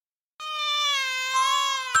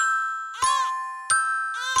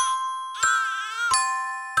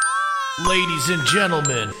Ladies and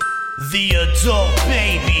gentlemen, the Adult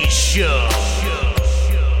Baby Show.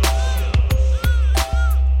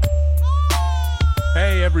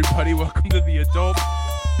 Hey everybody, welcome to the Adult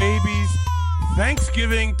Babies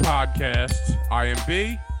Thanksgiving Podcast. I am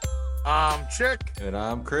B. I'm Chick. And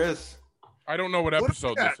I'm Chris. I don't know what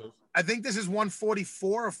episode this is. I think this is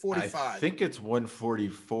 144 or 45. I think it's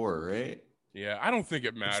 144, right? Yeah, I don't think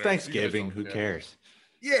it matters. It's Thanksgiving. Who cares?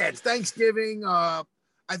 Yeah, it's Thanksgiving.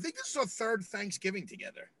 I think this is our third Thanksgiving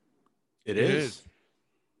together. It is.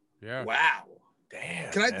 Yeah. Wow.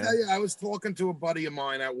 Damn. Can I tell you, I was talking to a buddy of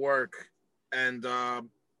mine at work, and I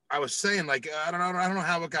was saying, like, I don't know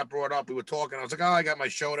how it got brought up. We were talking. I was like, oh, I got my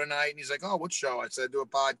show tonight. And he's like, oh, what show? I said, do a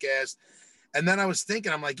podcast. And then I was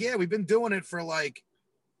thinking, I'm like, yeah, we've been doing it for like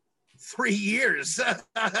 3 years.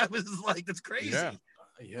 I was like, that's crazy.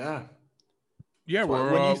 Yeah. Yeah, when you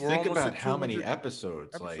we're think almost about at how many 200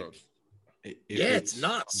 episodes, like, if it's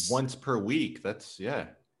nuts. Once per week. It's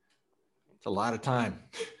a lot of time.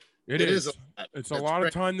 It is. It's a lot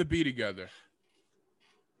of time to be together.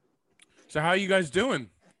 So how are you guys doing?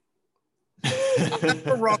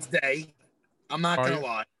 A rough day. I'm not going to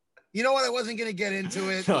lie. You know what? I wasn't going to get into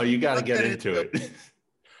it. No, you got to get into it.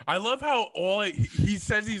 I love how he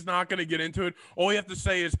says he's not going to get into it. All you have to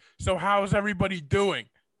say is, so how's everybody doing?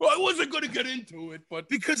 Well, I wasn't going to get into it, but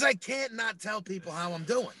because I can't not tell people how I'm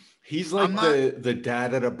doing. He's like the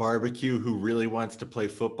dad at a barbecue who really wants to play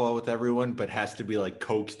football with everyone, but has to be like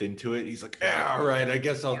coaxed into it. He's like, yeah, all right, I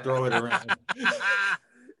guess I'll throw it around.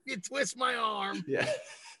 You twist my arm. Yeah.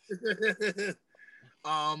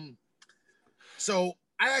 So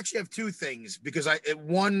I actually have two things because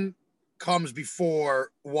one comes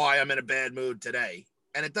before why I'm in a bad mood today,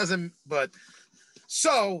 and it doesn't. But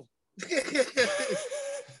so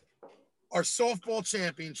our softball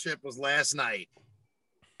championship was last night,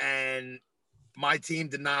 and my team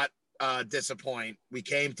did not disappoint. We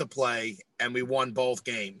came to play, and we won both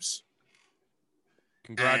games.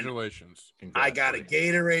 Congratulations. I got a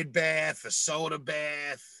Gatorade bath, a soda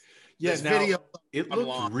bath. Yeah, this now, video it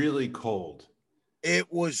looked really cold.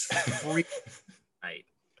 It was freezing night.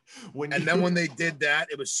 And then when they did that,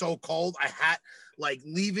 it was so cold. I had, like,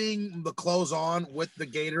 leaving the clothes on with the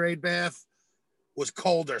Gatorade bath was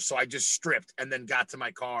colder, so I just stripped and then got to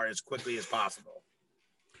my car as quickly as possible.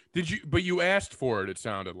 But you asked for it, it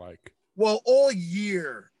sounded like. Well, all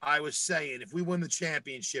year I was saying, if we win the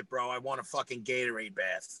championship, bro, I want a fucking Gatorade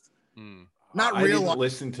bath. Not I real. Didn't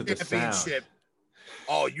listen to the sound.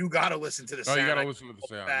 Oh, you got to listen to the sound. Oh, you got to listen to the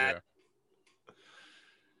sound, yeah.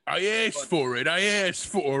 I asked for it.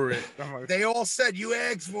 They all said, you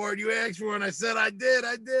asked for it. And I said, I did.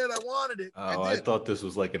 I wanted it. Oh, I thought this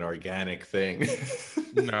was like an organic thing.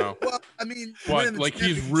 No. Well, I mean. What, like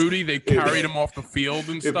he's Rudy? They carried him off the field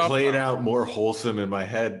and stuff? It played out more wholesome in my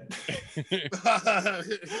head.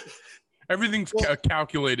 Everything's a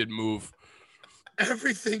calculated move.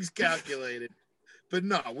 Everything's calculated. But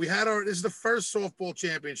no, this is the first softball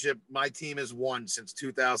championship my team has won since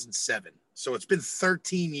 2007. So it's been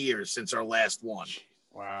 13 years since our last one.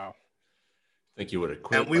 Wow. I think you would have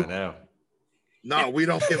quit by now. No, we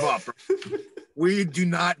don't give up. We do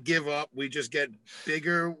not give up. We just get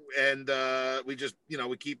bigger, and we just,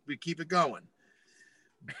 we keep it going.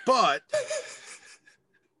 But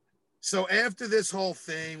so after this whole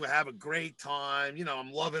thing, we have a great time.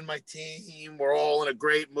 I'm loving my team. We're all in a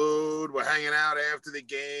great mood. We're hanging out after the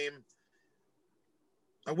game.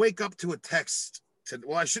 I wake up to a text.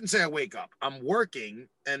 Well, I shouldn't say I wake up. I'm working,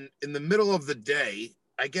 and in the middle of the day,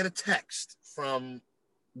 I get a text from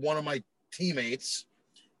one of my teammates,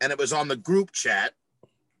 and it was on the group chat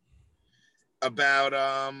about,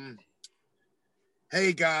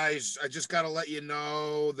 hey, guys, I just got to let you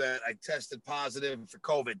know that I tested positive for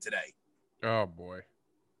COVID today. Oh, boy.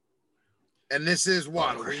 And this is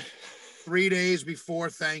what, 3 days before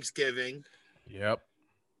Thanksgiving. Yep.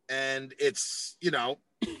 And it's,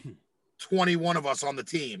 21 of us on the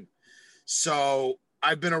team. So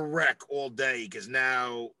I've been a wreck all day because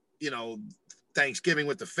now, Thanksgiving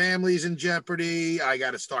with the family's in jeopardy. I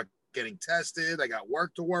got to start getting tested. I got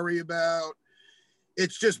work to worry about.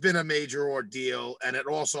 It's just been a major ordeal. And it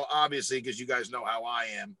also, obviously, because you guys know how I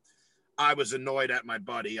am, I was annoyed at my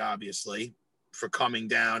buddy, obviously, for coming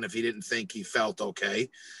down if he didn't think he felt okay.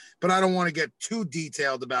 But I don't want to get too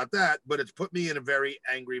detailed about that, but it's put me in a very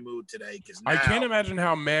angry mood today. I can't imagine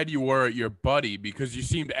how mad you were at your buddy because you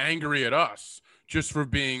seemed angry at us just for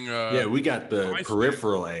being yeah, we got the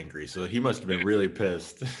peripheral angry, so he must have been really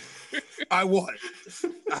pissed. I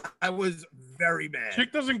was very mad.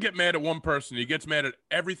 Chick doesn't get mad at one person. He gets mad at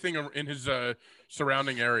everything in his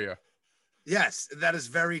surrounding area. Yes, that is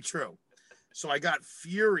very true. So I got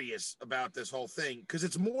furious about this whole thing because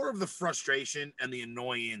it's more of the frustration and the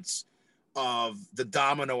annoyance of the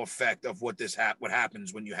domino effect of what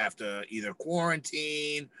happens when you have to either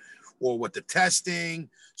quarantine or with the testing.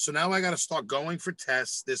 So now I got to start going for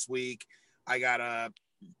tests this week. I got to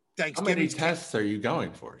Thanksgiving. How many tests are you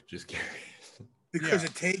going for? Just curious. Because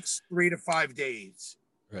it takes 3 to 5 days.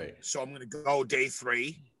 Right. So I'm going to go day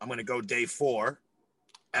 3. I'm going to go day 4.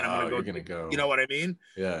 And I'm going to go. You know what I mean?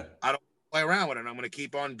 Yeah. I don't play around with it. I'm going to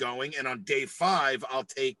keep on going. And on day 5, I'll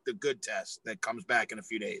take the good test that comes back in a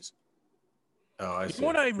few days. Oh, I see.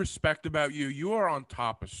 What I respect about you, you are on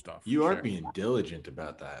top of stuff. You are being diligent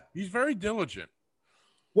about that. He's very diligent.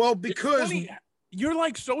 Well, because you're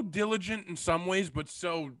like so diligent in some ways, but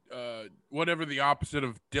so whatever the opposite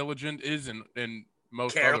of diligent is in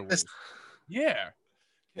most other ways. Yeah.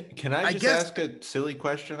 Can I just ask a silly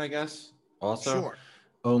question, I guess? Also, sure.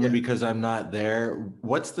 Only because I'm not there.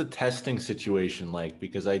 What's the testing situation like?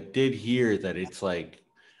 Because I did hear that it's like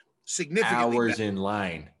significantly hours in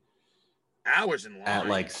line. Hours in line at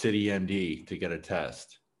like City MD to get a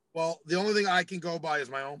test. Well, the only thing I can go by is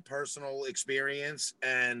my own personal experience,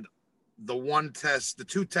 and the one test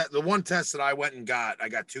that I went and got, I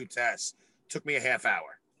got 2 tests. Took me a half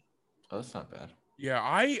hour. Oh, that's not bad. Yeah,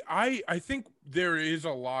 I think there is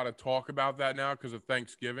a lot of talk about that now because of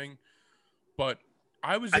Thanksgiving, but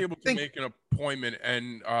I was able to make an appointment,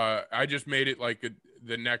 and I just made it like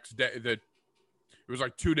the next day. It was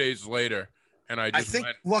like 2 days later, and I think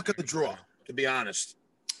luck of the draw, to be honest.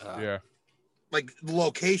 Yeah. Like the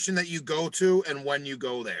location that you go to and when you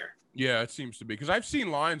go there. Yeah, it seems to be because I've seen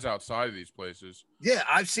lines outside of these places. Yeah,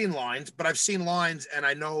 I've seen lines, but I've seen lines, and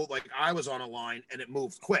I know like I was on a line and it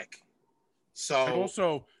moved quick. So and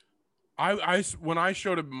also, I when I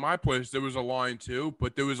showed up at my place, there was a line too,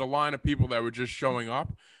 but there was a line of people that were just showing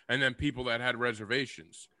up, and then people that had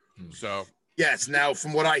reservations. So yes, now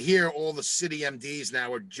from what I hear, all the city MDs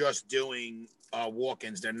now are just doing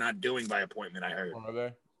walk-ins. They're not doing by appointment. I heard. Are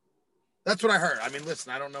they? That's what I heard. I mean,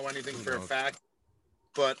 listen, I don't know anything for a fact,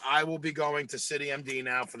 but I will be going to City MD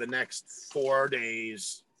now for the next 4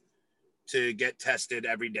 days to get tested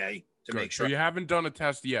every day to make sure. So you haven't done a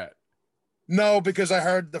test yet? No, because I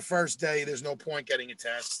heard the first day there's no point getting a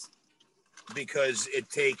test because it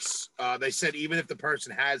takes, they said even if the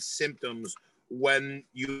person has symptoms when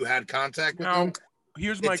you had contact with them,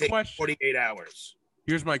 here's my question. 48 hours.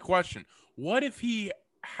 Here's my question. What if he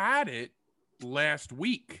had it last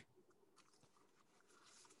week?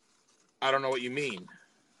 I don't know what you mean.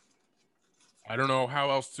 I don't know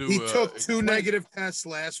how else to. He took 2 negative tests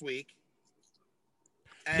last week.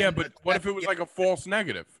 Yeah, but what if it was like a false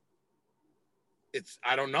negative?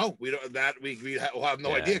 I don't know. We don't we'll have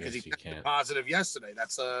no idea because he tested positive yesterday.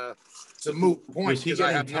 It's a moot point. Was he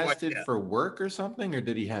getting tested for work or something, or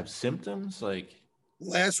did he have symptoms? Like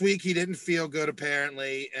last week, he didn't feel good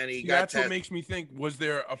apparently, and he got tested. That's what makes me think: was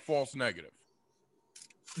there a false negative?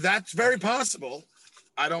 That's very possible.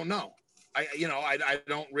 I don't know. I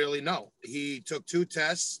don't really know. He took 2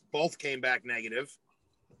 tests. Both came back negative.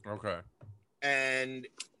 Okay. And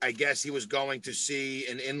I guess he was going to see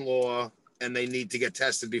an in-law, and they need to get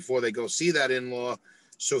tested before they go see that in-law.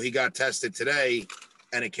 So he got tested today,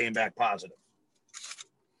 and it came back positive.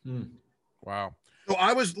 Wow. So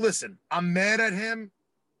I'm mad at him.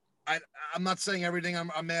 I'm not saying everything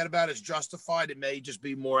I'm mad about is justified. It may just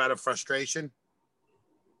be more out of frustration.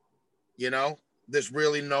 There's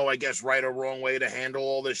really no, I guess, right or wrong way to handle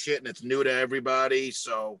all this shit, and it's new to everybody.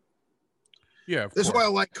 So, yeah, this is why I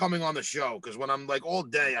like coming on the show, because when I'm like all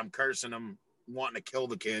day, I'm cursing him, wanting to kill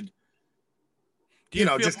the kid. Do you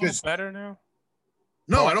feel just better now?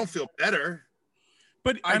 No, I don't feel better.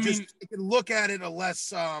 But I mean, I can look at it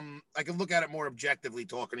I can look at it more objectively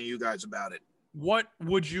talking to you guys about it. What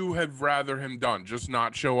would you have rather him done? Just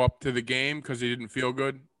not show up to the game because he didn't feel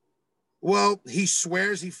good? Well, he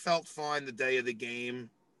swears he felt fine the day of the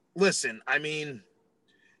game. Listen, I mean,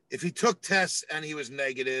 if he took tests and he was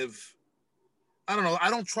negative, I don't know.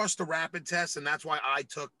 I don't trust the rapid test, and that's why I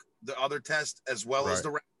took the other test as well as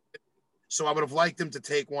the rapid. So I would have liked him to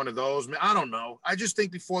take one of those. I don't know. I just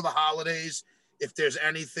think before the holidays, if there's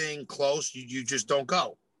anything close, you just don't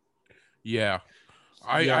go. Yeah.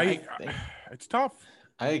 It's tough.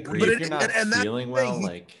 I agree. But if you're not feeling well,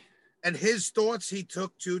 and his thoughts, he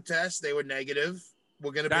took 2 tests. They were negative.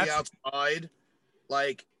 We're going to be outside.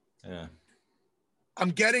 Yeah. I'm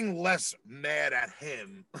getting less mad at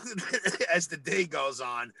him as the day goes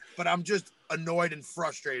on, but I'm just annoyed and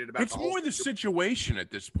frustrated about it's more the situation at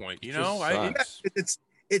this point,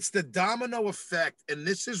 it's the domino effect, and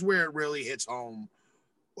this is where it really hits home.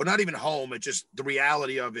 Or not even home, it just the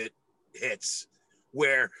reality of it hits.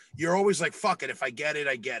 where you're always like, fuck it, if I get it,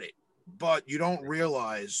 I get it. But you don't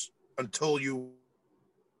realize until you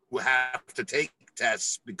have to take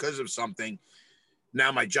tests because of something.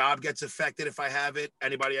 Now my job gets affected if I have it.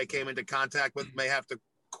 Anybody I came into contact with may have to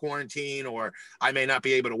quarantine, or I may not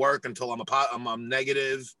be able to work until I'm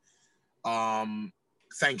negative.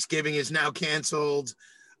 Thanksgiving is now canceled.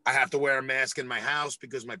 I have to wear a mask in my house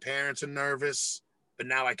because my parents are nervous. But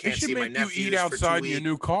now I can't see my nephews. You eat outside in your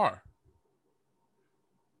new car.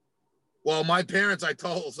 Well, my parents, I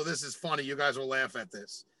told, so this is funny. You guys will laugh at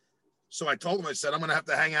this. So I told them, I said, I'm going to have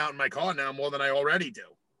to hang out in my car now more than I already do.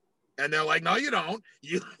 And they're like, no, you don't.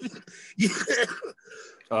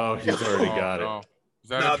 Oh, he's already got it. Is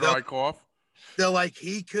that a dry cough? They're like,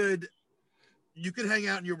 you could hang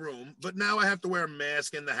out in your room, but now I have to wear a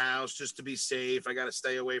mask in the house just to be safe. I got to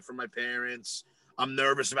stay away from my parents. I'm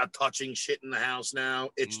nervous about touching shit in the house now.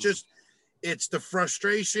 It's just, it's the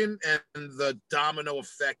frustration and the domino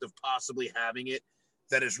effect of possibly having it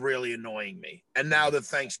that is really annoying me. And now that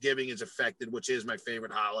Thanksgiving is affected, which is my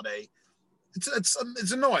favorite holiday,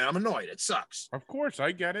 it's annoying. I'm annoyed. It sucks. Of course,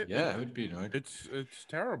 I get it. Yeah, it would be annoying. It's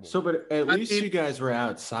terrible. So, but at least you guys were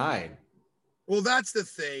outside. Well, that's the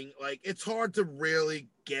thing. Like, it's hard to really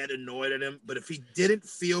get annoyed at him. But if he didn't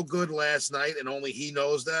feel good last night and only he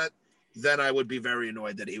knows that, then I would be very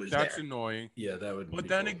annoyed that he was there. That's annoying. Yeah, that would. But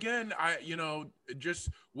then again, just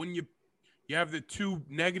when you have the 2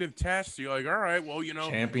 negative tests, you're like, all right, well,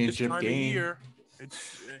 championship this time game. of year,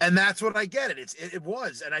 and that's what I get. It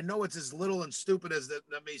was, and I know it's as little and stupid as that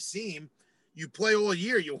may seem. You play all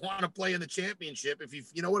year. You want to play in the championship. If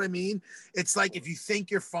you know what I mean. It's like if you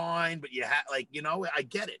think you're fine, but you have I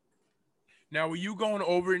get it. Now, were you going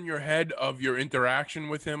over in your head of your interaction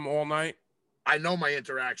with him all night? I know my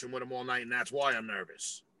interaction with him all night, and that's why I'm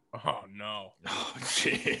nervous. Oh no! Oh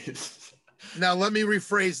jeez. Now let me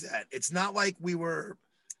rephrase that. It's not like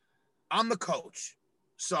I'm the coach,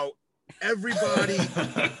 so everybody.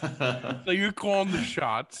 So you're calling the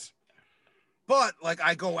shots. But like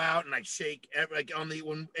I go out and I shake like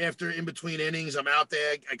after in between innings, I'm out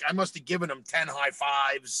there. Like, I must have given him 10 high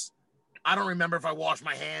fives. I don't remember if I washed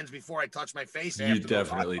my hands before I touched my face. You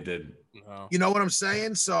definitely did. No. You know what I'm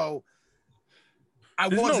saying? So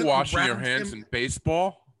There's no washing your hands in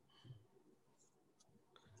baseball.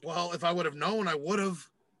 Well, if I would have known, I would have.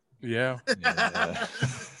 Yeah.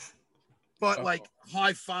 But like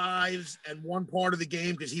high fives and one part of the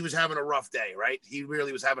game because he was having a rough day, right? He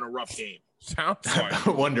really was having a rough game. Sounds like. I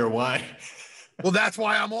wonder why. Well, that's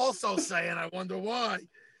why I'm also saying I wonder why.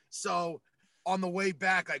 So on the way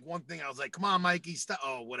back, like one thing I was like, come on, Mikey, stop.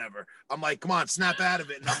 Oh, whatever. I'm like, come on, snap out of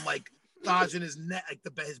it. And I'm like massaging his neck,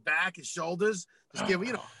 like his back, his shoulders, just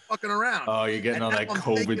giving, fucking around. Oh, you're getting all that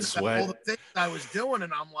COVID sweat. All the things I was doing,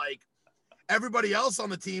 and I'm like, everybody else on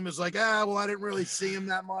the team is like, well, I didn't really see him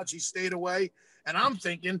that much. He stayed away. And I'm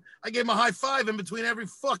thinking, I gave him a high five in between every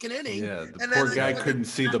fucking inning. Yeah, the poor guy couldn't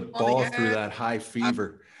see the ball through that high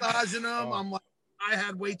fever. I'm massaging him. I'm like, I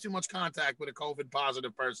had way too much contact with a COVID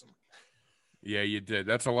positive person. Yeah, you did.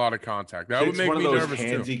 That's a lot of contact. That would make one me of those nervous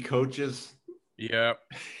handsy too. Coaches. Yeah.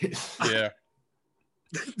 Yeah.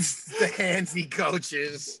 The handsy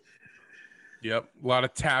coaches. Yep. A lot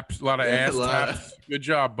of taps, a lot of ass taps. Good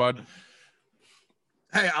job, bud.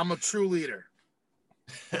 Hey, I'm a true leader.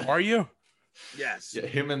 Are you? Yes. Yeah,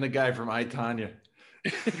 him and the guy from I, Tonya.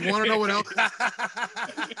 You want to know what else?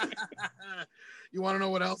 You want to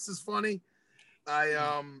know what else is funny?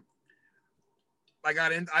 I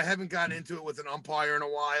haven't gotten into it with an umpire in a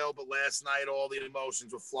while, but last night all the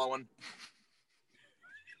emotions were flowing.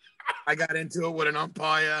 I got into it with an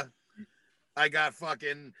umpire. I got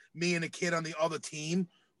fucking me and a kid on the other team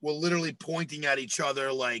were literally pointing at each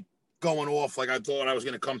other, like going off, like I thought I was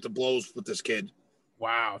going to come to blows with this kid.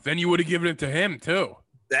 Wow. Then you would have given it to him too.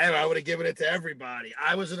 I would have given it to everybody.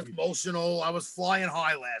 I was emotional. I was flying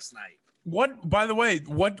high last night. What? By the way,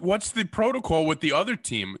 what's the protocol with the other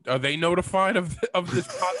team? Are they notified of this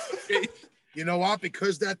positive case? You know what?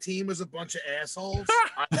 Because that team is a bunch of assholes.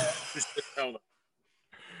 I just tell them.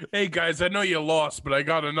 Hey guys, I know you lost, but I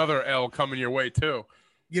got another L coming your way too.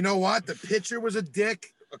 You know what? The pitcher was a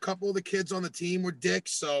dick. A couple of the kids on the team were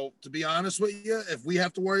dicks. So to be honest with you, if we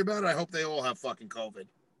have to worry about it, I hope they all have fucking COVID.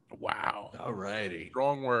 Wow. All righty.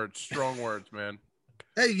 Strong words, man.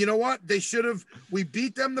 Hey, you know what? They should have. We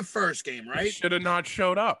beat them the first game, right? Should have not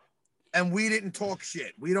showed up. And we didn't talk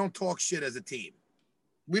shit. We don't talk shit as a team.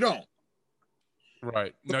 We don't.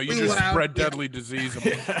 Right. No, you just spread deadly disease.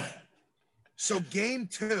 Yeah. So game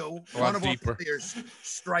 2, one of our players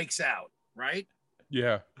strikes out, right?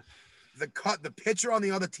 Yeah. The pitcher on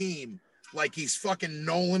the other team, like he's fucking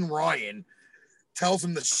Nolan Ryan, tells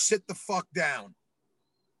him to sit the fuck down.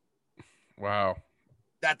 Wow.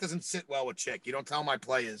 That doesn't sit well with Chick. You don't tell my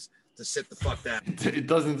players to sit the fuck down. It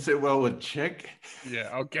doesn't sit well with Chick. Yeah.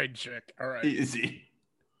 Okay, Chick. All right. Easy.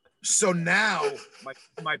 So now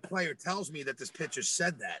my player tells me that this pitcher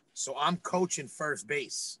said that. So I'm coaching first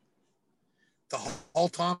base. The whole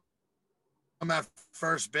time I'm at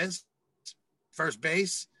first base,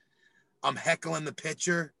 I'm heckling the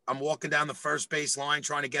pitcher. I'm walking down the first base line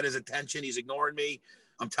trying to get his attention. He's ignoring me.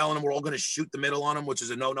 I'm telling him we're all going to shoot the middle on him, which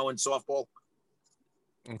is a no-no in softball.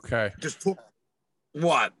 Okay.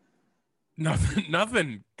 What?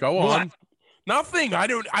 Nothing. Go What? on. Nothing. I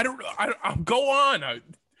don't. Go on.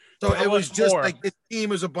 So it was just more. like this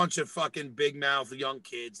team was a bunch of fucking big mouth young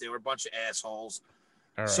kids. They were a bunch of assholes.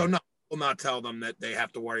 All right. So no, we'll not tell them that they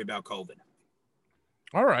have to worry about COVID.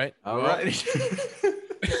 All right. All right.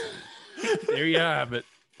 There you have it.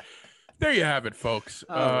 There you have it, folks.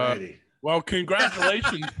 Alrighty. Well,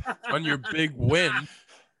 congratulations on your big win.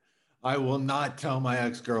 I will not tell my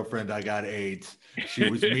ex-girlfriend I got AIDS. She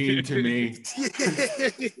was mean to me.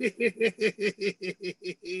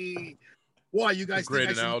 Why, you guys Great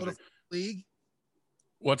think I should analogy. notify the league?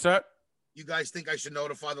 What's that? You guys think I should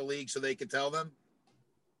notify the league so they can tell them?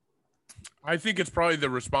 I think it's probably the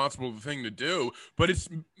responsible thing to do, but it's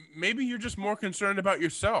maybe you're just more concerned about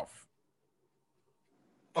yourself.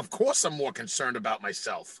 Of course I'm more concerned about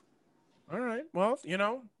myself. All right. Well,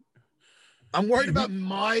 I'm worried about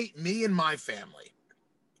me and my family.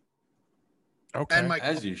 Okay. And my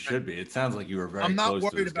As you should be. It sounds like you were very I'm not close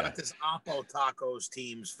to worried this about guy. this Oppo Tacos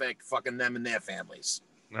team's fucking them and their families.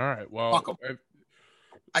 All right. Well, Fuck 'em.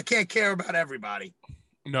 I can't care about everybody.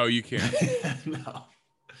 no, you can't. No.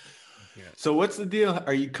 Yeah. So what's the deal?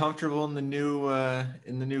 Are you comfortable in the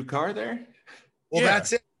new car there? Well, Yeah.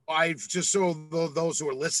 that's it. I've just so those who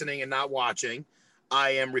are listening and not watching,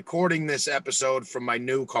 I am recording this episode from my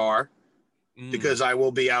new car because I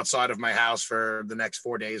will be outside of my house for the next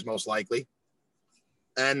 4 days, most likely.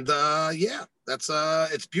 And yeah, that's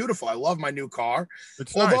it's beautiful. I love my new car.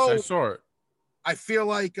 It's Although- nice. I saw it. I feel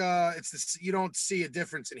like you don't see a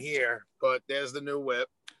difference in here, but there's the new whip.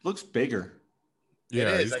 Looks bigger. Yeah,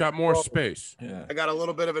 is. he's I got more saw- space. Yeah. I got a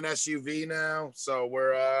little bit of an SUV now, so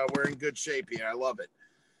we're in good shape here. I love it.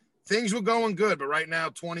 Things were going good, but right now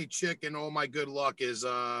 20 Chick and all my good luck is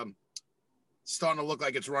starting to look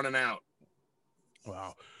like it's running out.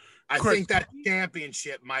 Wow. I Chris- think that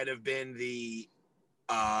championship might have been the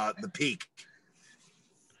peak.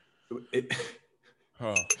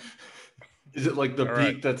 Oh. Is it like the All peak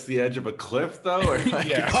right. that's the edge of a cliff, though? Or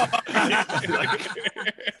like,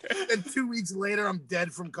 And 2 weeks later, I'm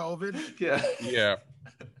dead from COVID. yeah. Yeah.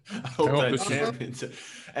 I hope hope that this is- championship.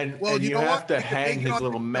 And, Well, and you you know have what? to If hang they his got-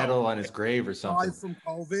 little medal on his grave or Die something. from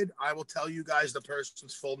COVID, I will tell you guys the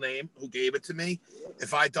person's full name who gave it to me.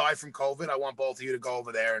 If I die from COVID, I want both of you to go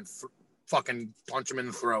over there and fucking punch him in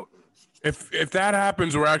the throat. If that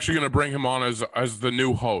happens, we're actually going to bring him on as the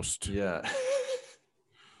new host. Yeah.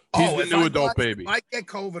 He's the if new I adult die- baby. If I get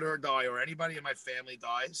COVID or die or anybody in my family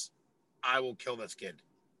dies, I will kill this kid.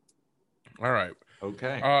 All right.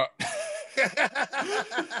 Okay.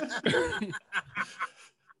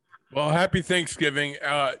 Well, happy Thanksgiving.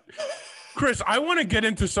 Chris, I want to get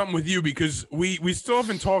into something with you because we still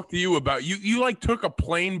haven't talked to you about you like took a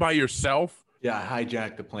plane by yourself. Yeah, I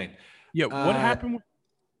hijacked the plane. Yeah, what happened?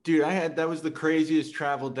 Dude, that was the craziest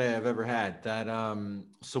travel day I've ever had. That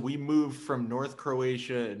so we moved from North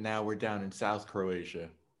Croatia and now we're down in South Croatia.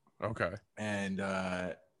 Okay. And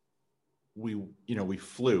we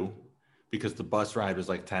flew because the bus ride was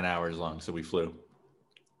like 10 hours long, so we flew.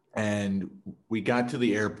 And we got to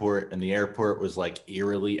the airport and the airport was like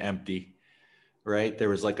eerily empty. Right? There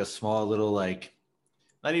was like a small little like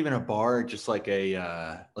not even a bar, just like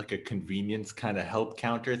a convenience kind of help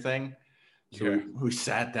counter thing. So Yeah. we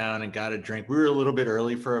sat down and got a drink. We were a little bit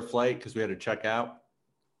early for a flight because we had to check out.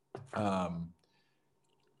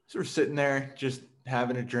 So we're sitting there just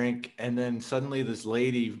having a drink. And then suddenly this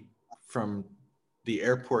lady from the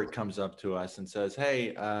airport comes up to us and says, "Hey,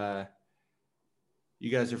 you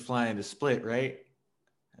guys are flying to Split, right?"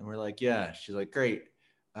 And we're like, "Yeah." She's like, "Great.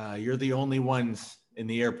 You're the only ones in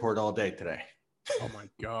the airport all day today." Oh my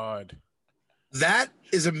God. That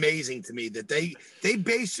is amazing to me that they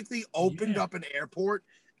basically opened Yeah. up an airport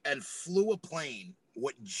and flew a plane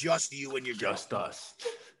with just you and your girl. Just us.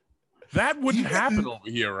 That wouldn't happen over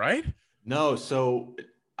here, right? No, so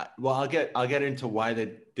well, I'll get into why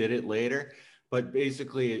they did it later, but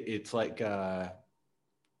basically it's like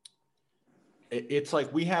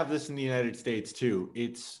we have this in the United States too.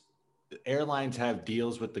 It's airlines have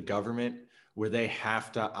deals with the government where they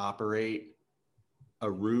have to operate a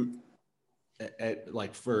route at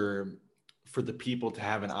like for for the people to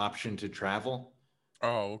have an option to travel.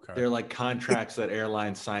 Oh, okay. They're like contracts that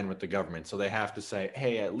airlines sign with the government. So they have to say,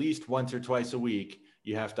 hey, at least once or twice a week,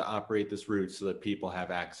 you have to operate this route so that people have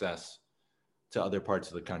access to other parts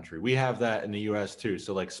of the country. We have that in the US too.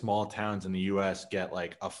 So like small towns in the US get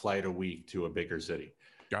like a flight a week to a bigger city.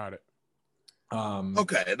 Got it.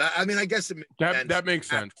 Okay. I guess that makes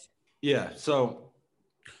sense. Yeah. So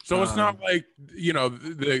it's not like,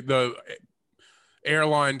 the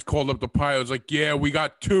airlines called up the pilots like, yeah, we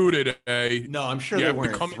got 2 today. No, I'm sure they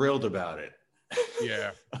weren't thrilled about it.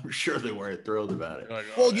 Yeah. I'm sure they weren't thrilled about it. Like,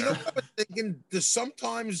 well, you know what I was thinking? Does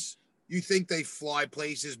sometimes you think they fly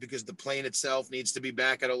places because the plane itself needs to be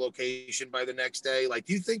back at a location by the next day? Like,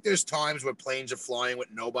 do you think there's times where planes are flying with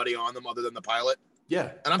nobody on them other than the pilot?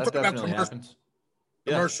 Yeah. And I'm talking about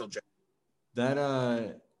commercial jet.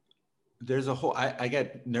 That there's a whole I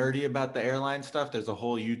get nerdy about the airline stuff. There's a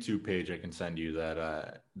whole YouTube page I can send you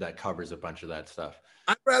that covers a bunch of that stuff.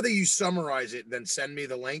 I'd rather you summarize it than send me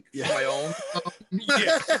the link for my own.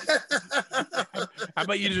 How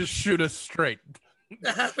about you just shoot us straight?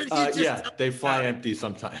 They fly empty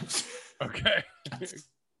sometimes. Okay.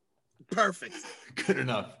 Perfect. Good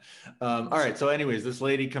enough. All right. So anyways, this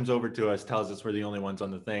lady comes over to us, tells us we're the only ones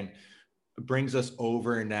on the thing, brings us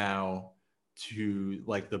over now to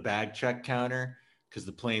like the bag check counter because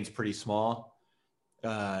the plane's pretty small.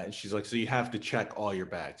 And she's like, so you have to check all your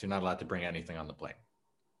bags. You're not allowed to bring anything on the plane.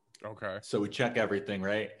 Okay. So we check everything,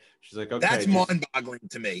 right? She's like, okay. That's mind-boggling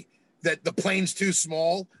to me that the plane's too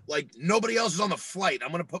small. Like nobody else is on the flight.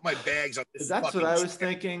 I'm going to put my bags on this. That's what I was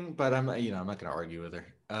thinking, but I'm not going to argue with her.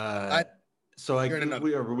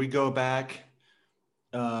 We go back.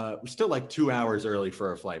 We're still like 2 hours early for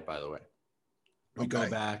our flight, by the way. We go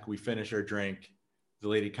back, we finish our drink. The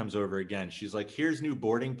lady comes over again. She's like, here's new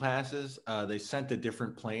boarding passes. They sent a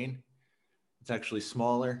different plane. It's actually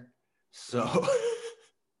smaller. So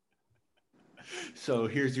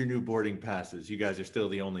here's your new boarding passes. You guys are still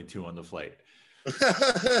the only 2 on the flight. So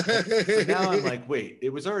now I'm like, wait, it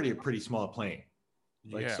was already a pretty small plane.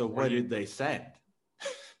 What did they send?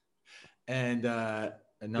 And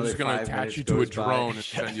another just going to attach you to a drone and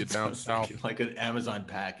send you down south. Like an Amazon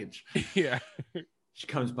package. Yeah. She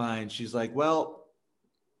comes by and she's like, well,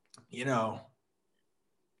 you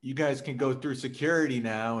guys can go through security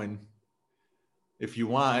now. And if you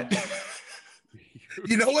want.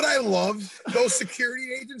 You know what I love? Those security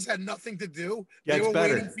agents had nothing to do. They were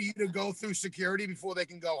waiting for you to go through security before they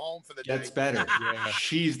can go home for the day. Gets better. Yeah.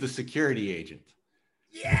 She's the security agent.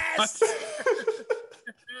 Yes.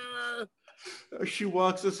 She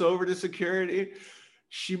walks us over to security.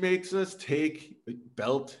 She makes us take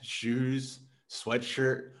belt, shoes,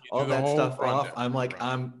 sweatshirt, all that stuff off. I'm like,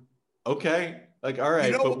 I'm okay. Like, all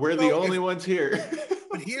right, but we're the only ones here.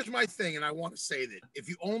 But here's my thing, and I want to say that if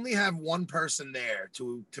you only have one person there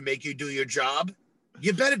to make you do your job,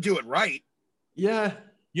 you better do it right. Yeah.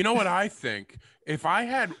 You know what I think? If I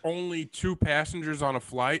had only 2 passengers on a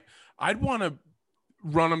flight, I'd want to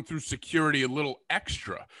run them through security a little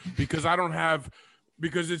extra because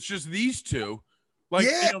because it's just these 2. Like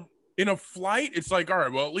in a flight, it's like, all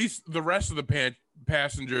right, well, at least the rest of the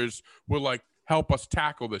passengers will like help us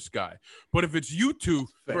tackle this guy. But if it's you 2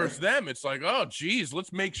 versus them, it's like, oh, geez,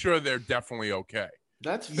 let's make sure they're definitely okay.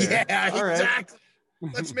 That's fair. Yeah, all exactly.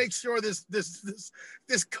 Right. Let's make sure this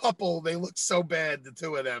couple, they look so bad, the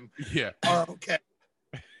 2 of them. Yeah. Are okay.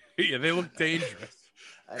 Yeah, they look dangerous.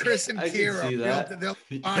 Chris and Kira, they'll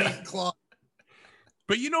claw.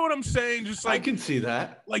 But you know what I'm saying? Just like I can see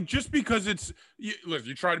that. Like just because listen,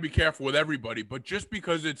 you try to be careful with everybody, but just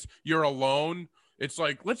because you're alone, it's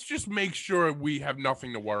like, let's just make sure we have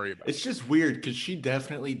nothing to worry about. It's just weird because she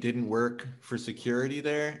definitely didn't work for security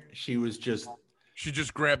there. She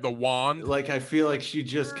just grabbed the wand. Like, I feel like she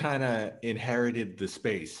just kind of inherited the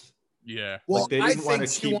space. Yeah. Well, like they didn't want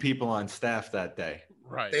to keep people on staff that day.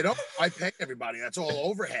 Right. They don't. I pay everybody. That's all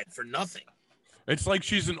overhead for nothing. It's like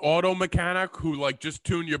she's an auto mechanic who like just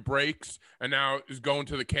tuned your brakes and now is going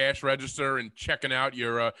to the cash register and checking out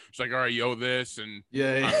your she's like, all right, you owe this. And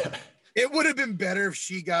yeah. It would have been better if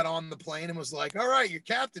she got on the plane and was like, all right, your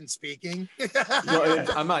captain speaking. Well,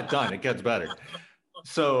 I'm not done. It gets better.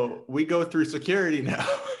 So we go through security now.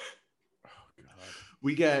 Oh,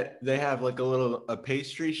 God. They have like a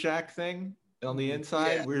pastry shack thing on the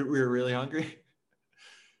inside. Yeah. We were really hungry.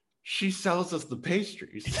 She sells us the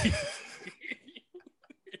pastries.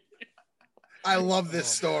 I love this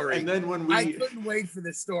story. And then I couldn't wait for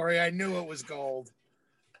this story. I knew it was gold.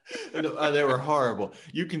 They were horrible.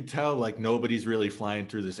 You can tell like nobody's really flying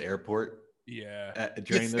through this airport. Yeah.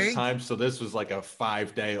 During this time. So this was like a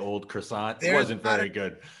 5-day-old croissant. It wasn't very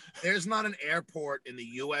good. There's not an airport in the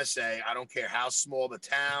USA. I don't care how small the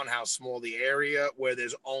town, how small the area, where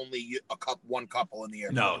there's only one couple in the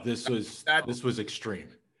airport. No, this was extreme.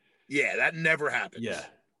 Yeah, that never happens.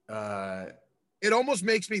 Yeah. It almost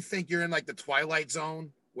makes me think you're in like the Twilight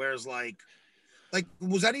Zone, whereas like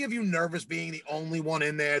was any of you nervous being the only one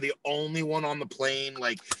in there, the only one on the plane?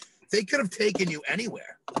 Like they could have taken you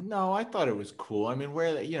anywhere. No, I thought it was cool. I mean,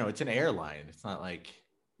 it's an airline. It's not like,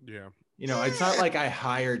 Yeah. It's not like I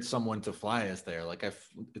hired someone to fly us there. Like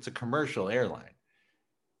it's a commercial airline.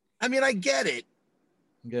 I mean, I get it.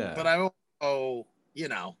 Yeah. But I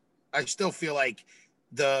still feel like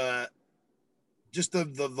the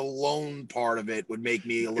loan part of it would make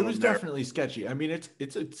me a little. It was definitely sketchy. I mean,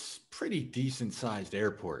 it's a pretty decent sized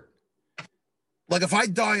airport. Like if I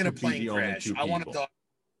die in a plane the only crash, two I want to people. die.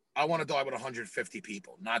 I want to die with 150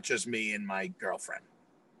 people, not just me and my girlfriend.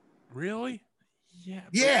 Really? Yeah.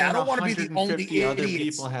 Yeah, I don't want to be the only 150 other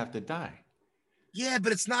idiots. people have to die. Yeah,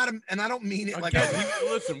 but it's not, and I don't mean it like. Again,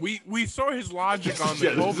 listen, we saw his logic on the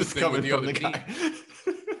COVID thing with the other team.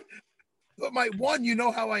 But you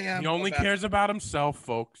know how I am. He only cares about himself,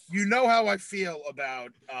 folks. You know how I feel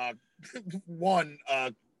about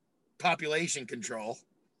population control.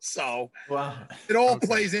 So it all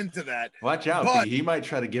plays into that. Watch out, but he might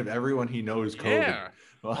try to give everyone he knows COVID. Yeah.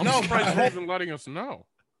 Well, I'm surprised he's even letting us know.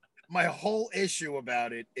 My whole issue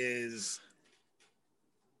about it is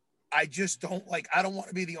I just don't I don't want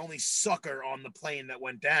to be the only sucker on the plane that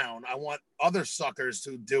went down. I want other suckers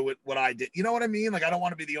to do it what I did. You know what I mean? Like I don't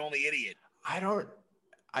want to be the only idiot. I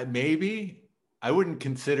wouldn't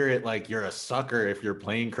consider it like you're a sucker if your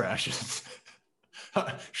plane crashes.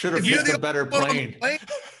 Should have picked a better plane.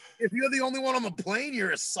 If you're the only one on the plane,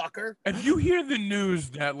 you're a sucker. If you hear the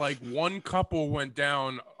news that like one couple went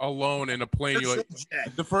down alone in a plane, you're like,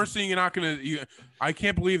 the first thing I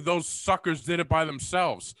can't believe those suckers did it by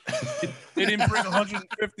themselves. They didn't bring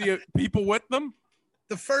 150 people with them.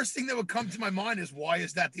 The first thing that would come to my mind is, why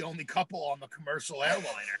is that the only couple on the commercial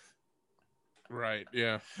airliner? Right.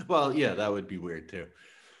 Yeah. Well, yeah, that would be weird too.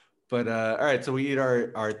 But all right, so we eat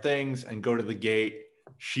our things and go to the gate.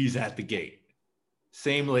 She's at the gate.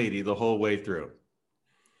 Same lady the whole way through.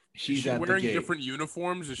 She's at wearing the gate. Different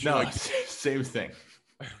uniforms? Is she same thing.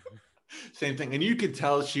 Same thing. And you could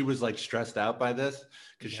tell she was like stressed out by this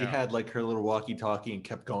because she had like her little walkie-talkie and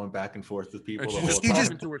kept going back and forth with people. And she's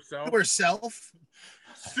talking to herself.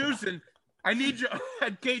 Susan, I need you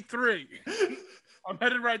at gate 3. I'm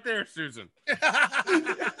headed right there, Susan.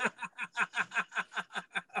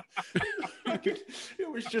 It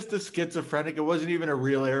was just a schizophrenic. It wasn't even a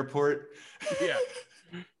real airport. Yeah.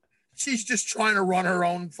 She's just trying to run her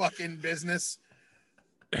own fucking business.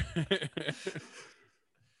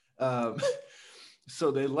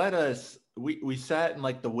 So they let us, we sat in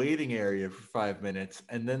like the waiting area for 5 minutes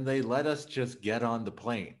and then they let us just get on the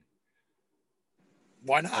plane.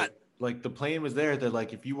 Why not? Like the plane was there. They're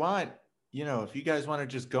like, if you want, if you guys want to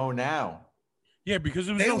just go now. Yeah, because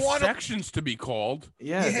there was no sections to be called.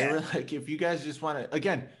 Yeah, they were like, if you guys just want to,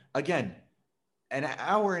 again, an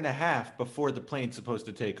hour and a half before the plane's supposed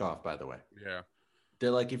to take off, by the way. Yeah. They're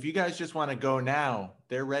like, if you guys just want to go now,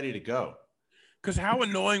 they're ready to go. Because how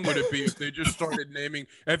annoying would it be if they just started naming,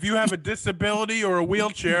 if you have a disability or a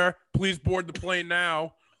wheelchair, please board the plane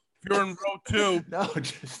now. If you're in row 2. No,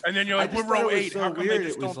 and then you're like, we're row 8. So how come weird. they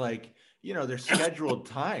just it was like, there's scheduled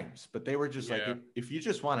times, but they were just like, if you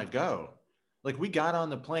just want to go. Like we got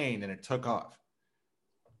on the plane and it took off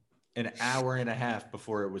an hour and a half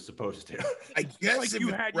before it was supposed to. I guess like you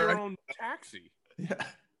had your own taxi. Yeah.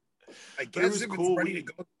 I guess if it's ready to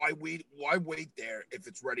go, why wait there if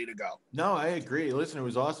it's ready to go? No, I agree. Listen, it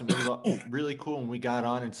was awesome. It was really cool when we got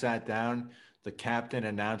on and sat down. The captain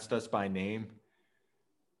announced us by name.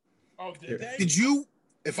 Oh, did they? Did you?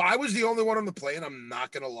 If I was the only one on the plane, I'm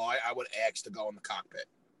not gonna lie, I would ask to go in the cockpit.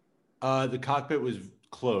 The cockpit was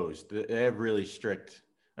closed. They have really strict.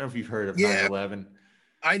 I don't know if you've heard of 9/11.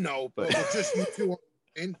 I know, but just you two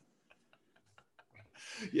in.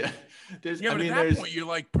 Yeah. At that point, you're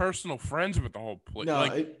like personal friends with the whole place.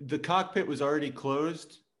 No, the cockpit was already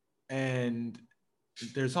closed, and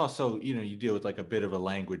there's also, you deal with like a bit of a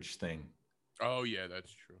language thing. Oh yeah,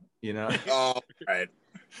 that's true. Oh, right.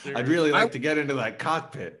 I'd really like to get into that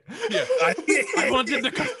cockpit. Yeah, I wanted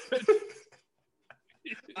the cockpit.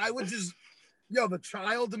 I would just, the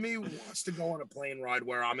child to me wants to go on a plane ride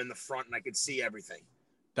where I'm in the front and I can see everything.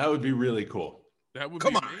 That would be really cool. That would be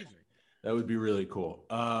amazing. That would be really cool.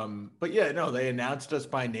 But yeah, no, they announced us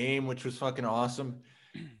by name, which was fucking awesome.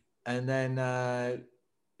 And then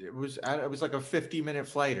it was like a 50-minute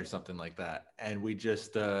flight or something like that. And we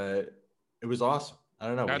just, it was awesome. I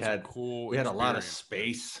don't know. That's we had cool. We had a lot of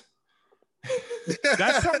space.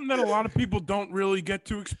 That's something that a lot of people don't really get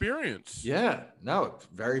to experience. Yeah, no,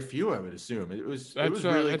 very few, I would assume. It was That's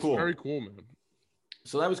really that's cool. very cool, man.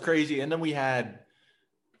 So that was crazy. And then we had,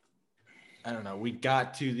 I don't know, we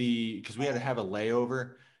got to because we had to have a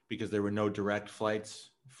layover because there were no direct flights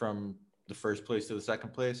from the first place to the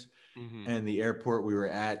second place. Mm-hmm. And the airport we were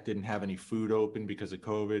at didn't have any food open because of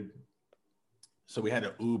COVID. So we had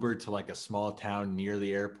to Uber to like a small town near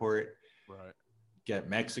the airport, Right. get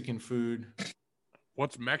Mexican food.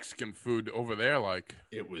 What's Mexican food over there like?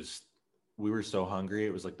 We were so hungry.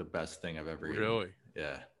 It was like the best thing I've ever eaten. Really?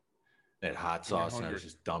 Yeah. They had hot sauce and I was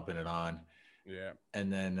just dumping it on. Yeah.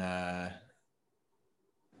 And then, got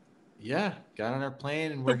on our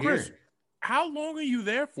plane and we're Chris, here. how long are you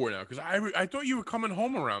there for now? Because I thought you were coming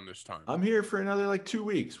home around this time. I'm here for another like 2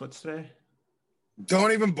 weeks. What's today?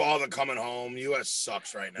 Don't even bother coming home. U.S.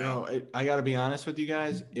 sucks right now. No, I got to be honest with you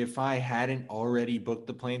guys. If I hadn't already booked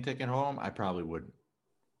the plane ticket home, I probably wouldn't.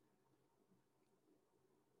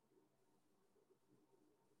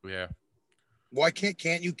 Yeah. Why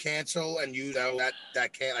can't you cancel and use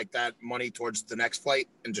that can't like that money towards the next flight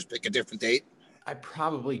and just pick a different date? I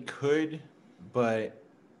probably could, but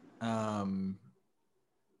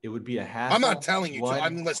it would be a hassle. I'm not telling you. Oh, I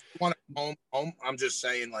mean, unless you want to home. I'm just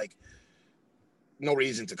saying, like, no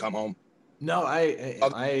reason to come home. No, I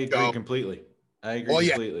agree completely. I agree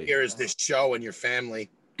completely. Here is this show and your family.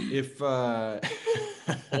 If all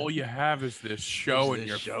you have is this show and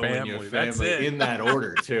your family. That's it. In that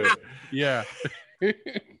order too. Yeah.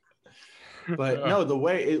 But no, the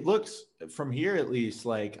way it looks from here, at least,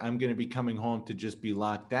 like I'm going to be coming home to just be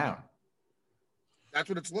locked down. That's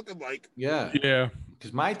what it's looking like. Yeah. Yeah.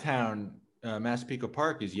 Because my town, Massapequa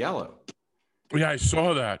Park, is yellow. Yeah, I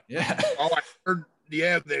saw that. Yeah. Oh, I heard.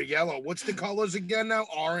 Yeah, they're yellow. What's the colors again now?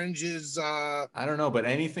 Orange is. I don't know, but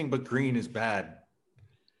anything but green is bad.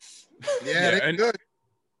 Yeah, they're good.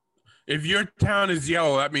 If your town is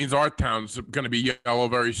yellow, that means our town's going to be yellow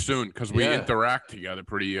very soon because we interact together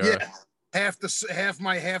pretty. Yeah. Half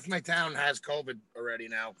my town has COVID already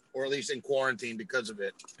now, or at least in quarantine because of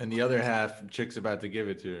it. And the other half, chick's about to give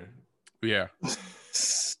it to her. Yeah.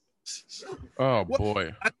 Oh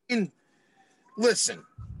boy. I mean, listen.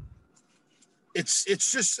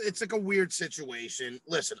 It's like a weird situation.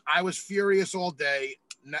 Listen, I was furious all day.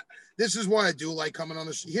 This is why I do like coming on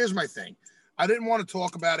this. Here's my thing. I didn't want to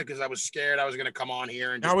talk about it because I was scared I was going to come on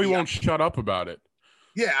here and just now we won't shut up about it.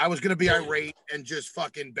 Yeah, I was going to be irate and just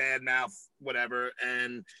fucking badmouth whatever.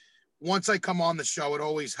 And once I come on the show, it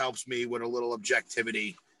always helps me with a little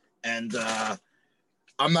objectivity. And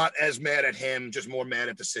I'm not as mad at him, just more mad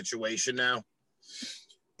at the situation now.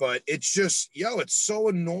 But it's just, it's so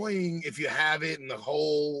annoying if you have it and the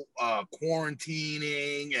whole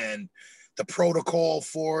quarantining and the protocol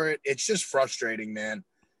for it. It's just frustrating, man.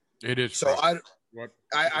 It is. So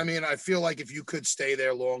I mean, I feel like if you could stay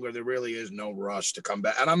there longer, there really is no rush to come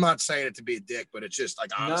back. And I'm not saying it to be a dick, but it's just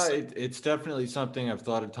like, honestly. No, it's definitely something I've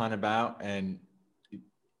thought a ton about. And,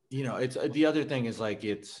 it's the other thing is like,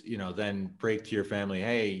 it's, then break to your family.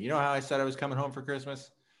 Hey, you know how I said I was coming home for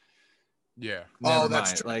Christmas? Yeah. Never mind.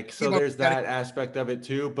 True. Like, so there's that aspect of it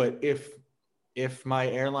too. But if my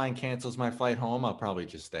airline cancels my flight home, I'll probably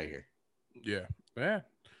just stay here. Yeah. Yeah.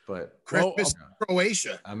 But Christmas,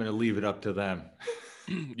 Croatia. I'm going to leave it up to them.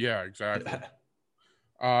 Yeah, exactly.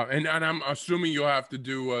 And I'm assuming you'll have to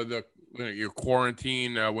do your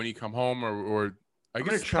quarantine when you come home, or I'm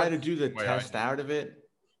going to try to do the test out of it.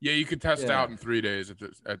 Yeah, you could test out in 3 days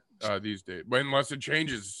at these days, but unless it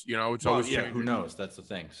changes, it's always changing. Who knows? That's the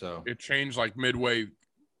thing. So it changed like midway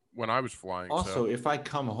when I was flying. Also, if I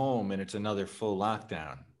come home and it's another full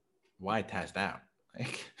lockdown, why test out?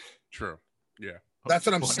 True. Yeah. That's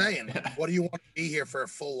what I'm saying. What do you want to be here for a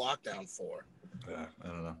full lockdown for? I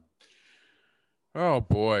don't know. Oh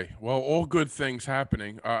boy. Well, all good things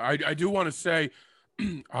happening. I do want to say,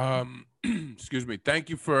 excuse me.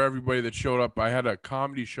 Thank you for everybody that showed up. I had a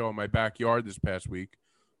comedy show in my backyard this past week,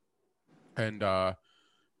 and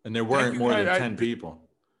there weren't more than 10 people.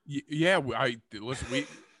 Yeah, listen.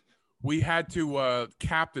 We had to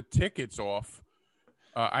cap the tickets off.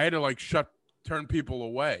 I had to turn people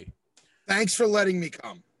away. Thanks for letting me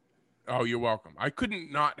come. Oh, you're welcome. I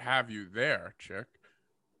couldn't not have you there, chick.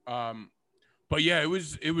 But yeah, it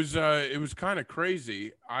was kind of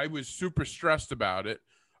crazy. I was super stressed about it.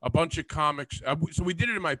 A bunch of comics. So we did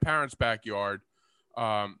it in my parents' backyard,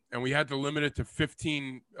 and we had to limit it to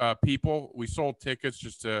 15 people. We sold tickets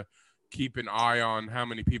just to keep an eye on how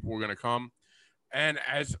many people were going to come. And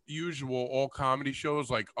as usual, all comedy shows,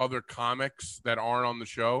 like other comics that aren't on the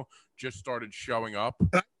show, just started showing up.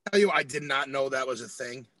 Can I tell you, I did not know that was a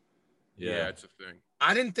thing. Yeah, it's a thing.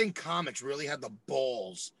 I didn't think comics really had the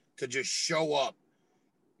balls to just show up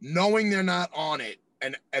knowing they're not on it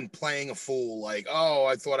and playing a fool like, oh,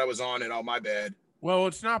 I thought I was on it. Oh, my bad. Well,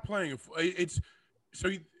 it's not playing. It's so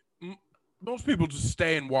most people just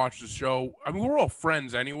stay and watch the show. I mean, we're all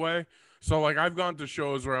friends anyway. So like I've gone to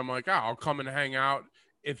shows where I'm like, I'll come and hang out.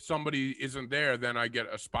 If somebody isn't there, then I get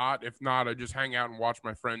a spot. If not, I just hang out and watch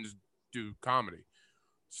my friends do comedy.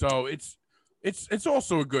 So it's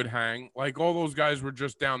also a good hang. Like all those guys were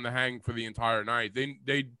just down the hang for the entire night.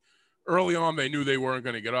 They early on they knew they weren't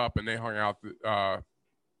going to get up and they hung out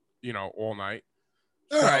all night.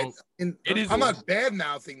 All right. And it is. I'm not bad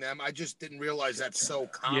mouthing them. I just didn't realize that's so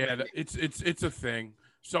common. Yeah, it's a thing.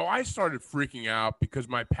 So I started freaking out because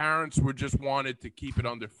my parents just wanted to keep it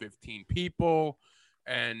under 15 people.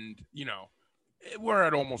 And, we're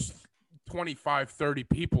at almost 25, 30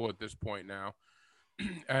 people at this point now.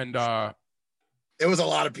 And there was a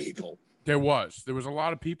lot of people. There was a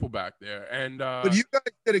lot of people back there. And but you guys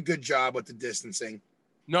did a good job with the distancing.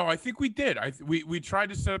 No, I think we did. We tried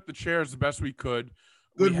to set up the chairs the best we could.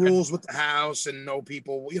 Good rules with the house and no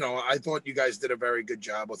people. I thought you guys did a very good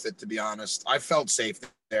job with it, to be honest. I felt safe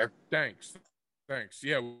there. Thanks.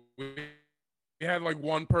 Yeah, we had like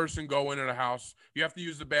one person go into the house. You have to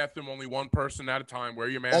use the bathroom only one person at a time. Wear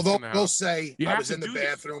your mask. Although in the house. We'll say you I was in the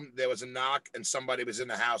bathroom, there was a knock, and somebody was in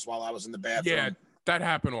the house while I was in the bathroom. Yeah, that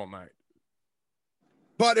happened all night.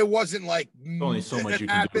 But it wasn't like there's only so much you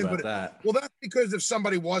can do about that. Well, that's because if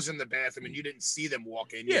somebody was in the bathroom and you didn't see them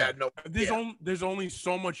walk in, there's only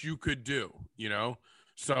so much you could do,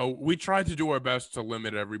 So we tried to do our best to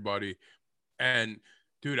limit everybody. And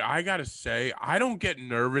dude, I gotta say, I don't get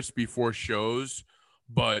nervous before shows,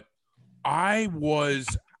 but I was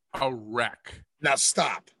a wreck. Now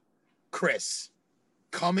stop, Chris.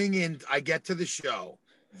 Coming in, I get to the show.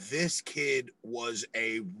 This kid was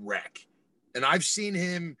a wreck. And I've seen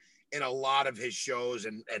him in a lot of his shows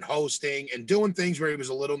and hosting and doing things where he was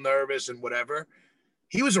a little nervous and whatever.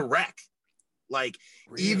 He was a wreck. Like,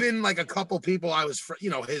 really? Even like a couple people I was,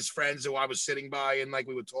 his friends who I was sitting by and like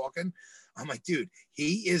we were talking, I'm like, dude,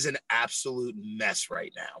 he is an absolute mess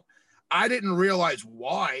right now. I didn't realize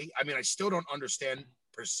why. I mean, I still don't understand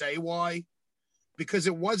per se why, because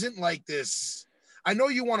it wasn't like this. I know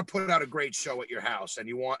you want to put out a great show at your house and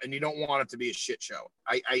you don't want it to be a shit show.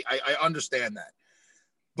 I understand that.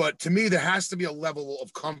 But to me, there has to be a level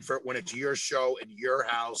of comfort when it's your show in your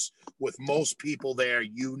house with most people there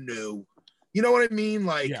you knew. You know what I mean?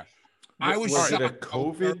 Like, yeah. I was it a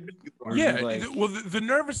COVID? Yeah. Well, the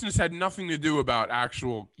nervousness had nothing to do about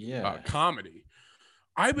actual comedy.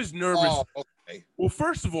 I was nervous. Oh, okay. Well,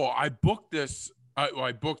 first of all, I booked this.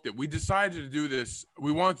 I booked it. We decided to do this.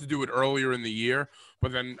 We wanted to do it earlier in the year,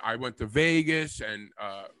 but then I went to Vegas, and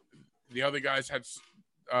the other guys had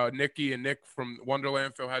Nikki and Nick from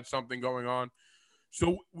Wonderland Phil had something going on.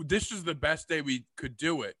 So this is the best day we could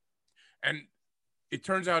do it. And it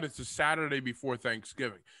turns out it's a Saturday before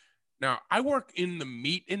Thanksgiving. Now, I work in the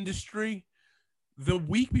meat industry. The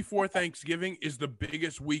week before Thanksgiving is the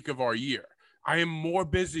biggest week of our year. I am more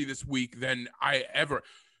busy this week than I ever.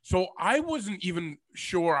 So I wasn't even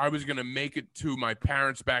sure I was going to make it to my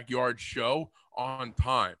parents' backyard show on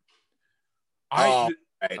time. Now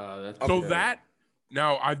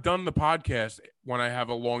I've done the podcast when I have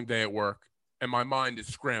a long day at work and my mind is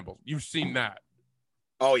scrambled. You've seen that.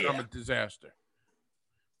 Oh, yeah. I'm a disaster.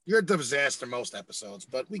 You're a disaster most episodes,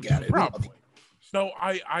 but we got it. Probably. So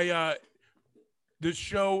the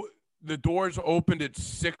show, the doors opened at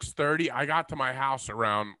 6:30. I got to my house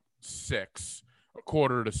around 6. A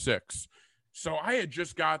 5:45. So I had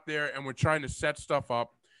just got there and we're trying to set stuff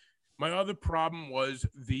up. My other problem was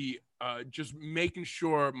the just making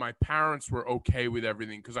sure my parents were okay with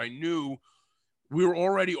everything, because I knew we were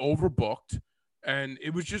already overbooked, and I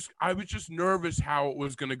was just nervous how it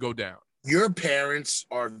was going to go down. Your parents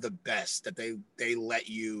are the best that they let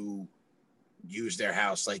you use their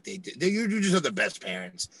house like they did. You just are the best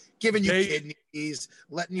parents, giving you kidneys,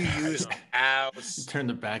 letting you use the house. Turn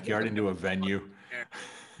the backyard into a venue.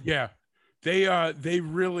 Yeah, they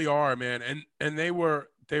really are, man. And they were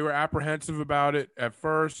apprehensive about it at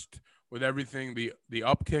first with everything, the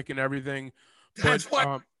upkick and everything. That's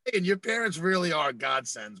why. And your parents really are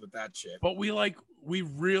godsends with that shit. But we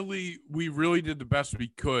really did the best we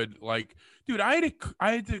could. Like, dude, I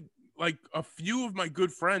had to like a few of my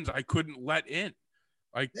good friends I couldn't let in.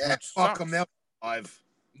 Like, fuck them live.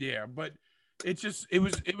 Yeah, but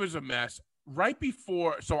it was a mess. Right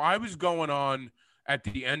before, so I was going on at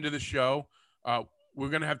the end of the show. We're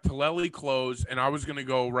gonna have Tellelli close, and I was gonna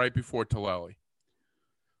go right before Tellelli.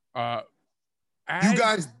 You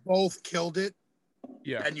guys both killed it.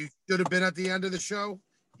 Yeah. and you should have been at the end of the show.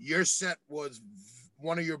 Your set was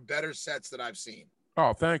one of your better sets that I've seen.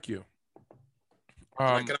 Oh, thank you.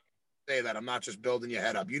 I can say that. I'm not just building your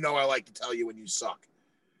head up. You know I like to tell you when you suck.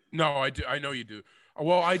 No, I do. I know you do.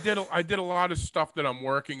 Well, I did a lot of stuff that I'm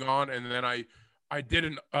working on, and then I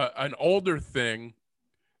did an older thing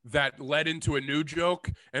that led into a new joke,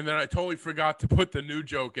 and then I totally forgot to put the new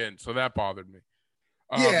joke in, so that bothered me.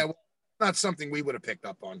 Yeah, well, not something we would have picked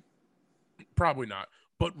up on. Probably not.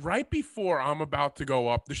 But right before I'm about to go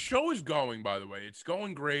up, the show is going, by the way. It's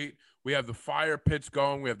going great. We have the fire pits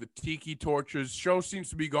going. We have the tiki torches. Show seems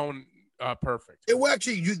to be going perfect. It well,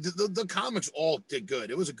 actually, the comics all did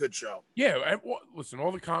good. It was a good show. Yeah. Listen,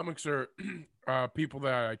 all the comics are people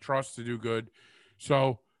that I trust to do good.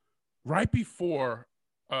 So right before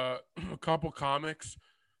a couple comics,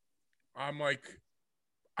 I'm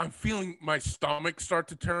feeling my stomach start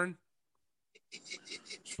to turn.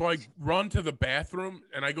 So I run to the bathroom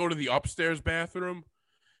and I go to the upstairs bathroom.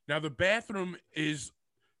 Now the bathroom is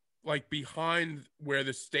like behind where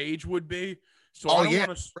the stage would be. So I don't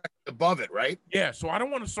want to above it, right? Yeah. So I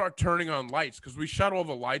don't want to start turning on lights because we shut all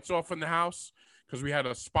the lights off in the house because we had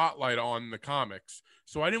a spotlight on the comics.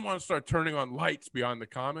 So I didn't want to start turning on lights beyond the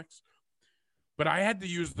comics. But I had to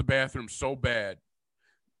use the bathroom so bad.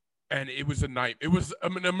 And it was a night. It was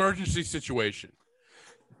an emergency situation.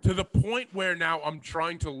 To the point where now I'm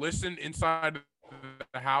trying to listen inside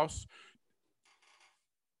the house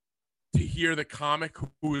to hear the comic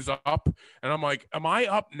who is up. And I'm like, am I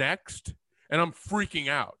up next? And I'm freaking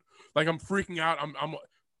out. Like, I'm freaking out.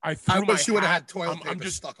 I wish you would have had toilet paper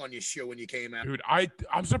just stuck on your shoe when you came out. Dude,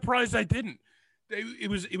 I'm surprised I didn't. It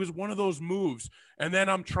was one of those moves. And then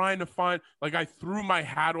I'm trying to find, like, I threw my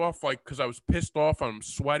hat off, like, because I was pissed off. I'm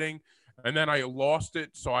sweating. And then I lost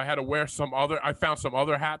it, so I had to wear I found some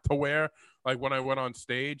other hat to wear, like when I went on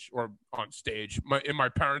stage, in my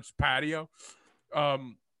parents' patio.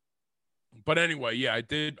 But anyway, yeah, I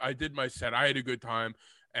did my set. I had a good time,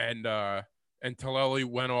 and Taleli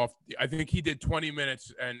went off. I think he did 20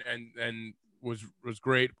 minutes and was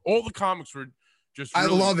great. All the comics were just really...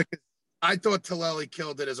 I love it. I thought Taleli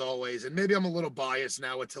killed it as always, and maybe I'm a little biased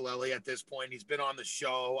now with Taleli at this point. He's been on the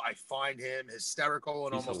show. I find him hysterical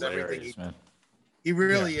in almost everything. He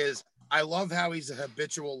really is. I love how he's a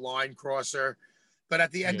habitual line crosser, but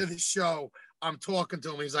at the end of the show, I'm talking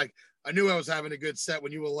to him. He's like, I knew I was having a good set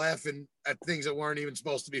when you were laughing at things that weren't even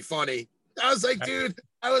supposed to be funny. I was like, dude,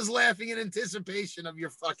 I was laughing in anticipation of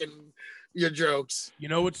your jokes. You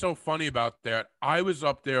know what's so funny about that? I was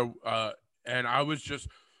up there and I was just...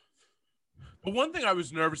 But one thing I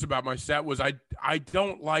was nervous about my set was I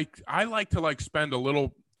like to spend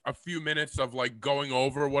a few minutes of like going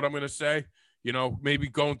over what I'm going to say, you know, maybe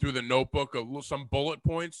going through the notebook, some bullet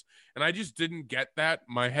points. And I just didn't get that.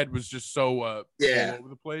 My head was just so all over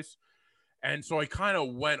the place. And so I kind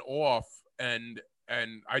of went off and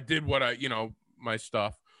I did my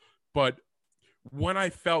stuff. But when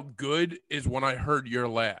I felt good is when I heard your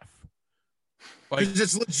laugh. Like,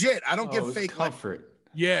 it's legit. I don't give fake comfort.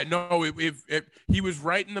 Yeah, no, he was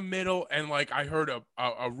right in the middle, and like I heard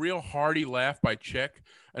a real hearty laugh by Chick,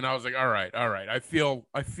 and I was like, all right, I feel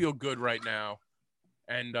good right now,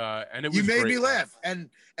 and it was. You made great. Me laugh, and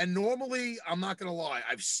normally I'm not gonna lie,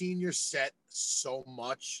 I've seen your set so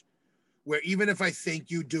much, where even if I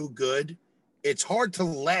think you do good, it's hard to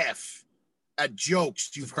laugh at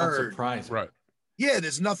jokes you've heard. Surprising. Right? Yeah,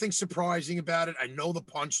 there's nothing surprising about it. I know the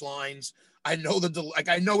punchlines. I know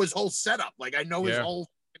I know his whole setup. Like I know his whole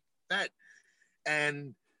set,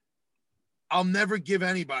 and I'll never give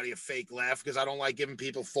anybody a fake laugh because I don't like giving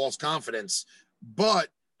people false confidence. But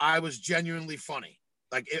I was genuinely funny.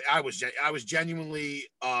 Like I was genuinely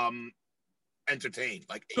entertained.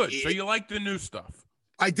 Like good. So you like the new stuff?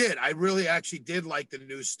 I did. I really actually did like the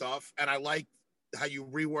new stuff, and I liked how you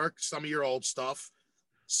reworked some of your old stuff.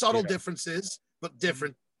 Subtle differences, but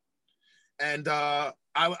different. And I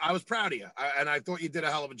was proud of you, and I thought you did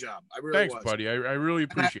a hell of a job. I really Thanks, buddy. I really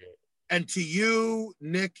appreciate it. And to you,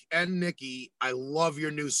 Nick and Nikki, I love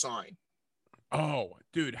your new sign. Oh,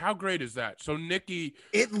 dude, how great is that? So Nikki,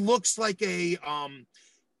 it looks like a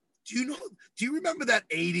do you remember that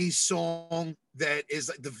 80s song that is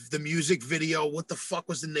like the music video? What the fuck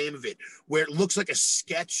was the name of it? Where it looks like a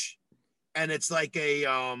sketch, and it's like a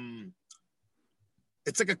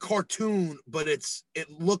it's like a cartoon, but it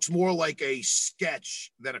looks more like a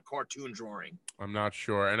sketch than a cartoon drawing. I'm not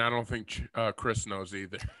sure, and I don't think Chris knows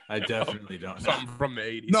either. I definitely don't know. Something from the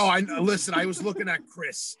 80s. No, listen, I was looking at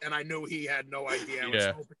Chris, and I knew he had no idea. I was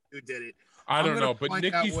hoping you did it. I don't know, but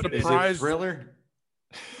Nikki's surprised. Is it Thriller?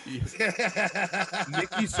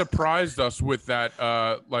 Nikki surprised us with that,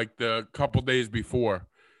 like the couple days before.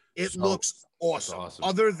 It So, looks awesome. awesome.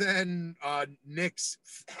 Other than Nick's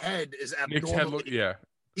head is Nick's abnormal. head yeah.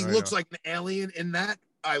 He looks like an alien in that.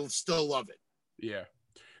 I still love it. Yeah.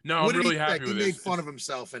 No, I'm really happy with it. He made this. fun of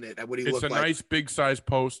himself in it and what he It's looked a like. nice big size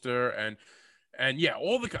poster and yeah,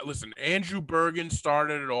 listen, Andrew Bergen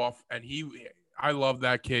started it off and I love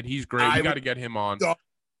that kid. He's great. We got to get him on.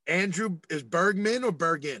 Andrew is Bergman or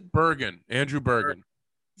Bergen? Andrew Bergen.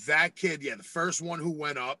 That kid, yeah, the first one who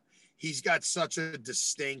went up. He's got such a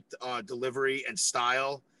distinct delivery and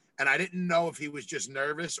style. And I didn't know if he was just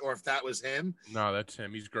nervous or if that was him. No, that's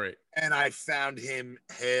him. He's great. And I found him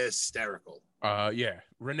hysterical. Yeah.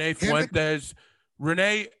 Renee Fuentes.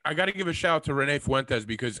 I got to give a shout out to Renee Fuentes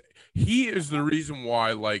because he is the reason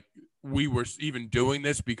why, like, we were even doing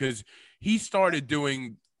this, because he started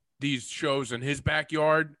doing these shows in his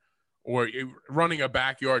backyard or running a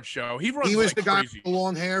backyard show. He was like the guy with the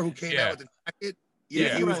long hair who came out with the jacket.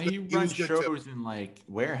 Yeah, he runs shows in like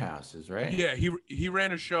warehouses, right? Yeah, he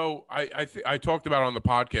ran a show. I talked about on the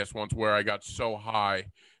podcast once where I got so high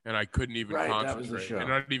and I couldn't even concentrate and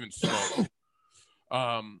not even smoke.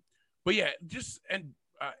 But yeah,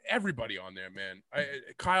 everybody on there, man.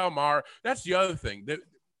 Kyle Mara. That's the other thing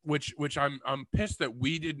which I'm pissed that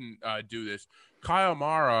we didn't do this. Kyle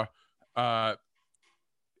Mara,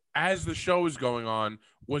 as the show was going on,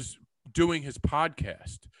 was doing his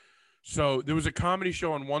podcast. So there was a comedy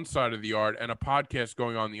show on one side of the yard and a podcast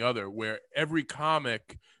going on the other, where every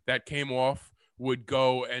comic that came off would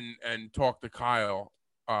go and talk to Kyle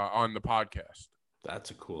on the podcast. That's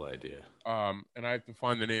a cool idea. And I have to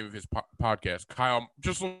find the name of his podcast. Kyle,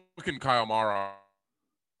 just looking Kyle Mara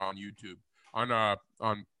on YouTube on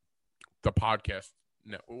the podcast.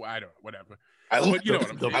 No, I don't know, whatever. I love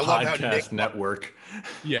the podcast network.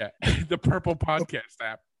 Yeah, the Purple Podcast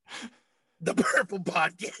app. The Purple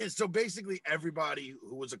Podcast. So basically, everybody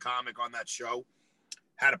who was a comic on that show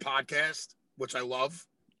had a podcast, which I love.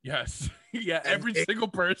 Yes, yeah, every single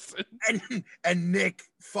person. And Nick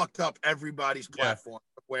fucked up everybody's platform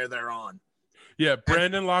where they're on. Yeah,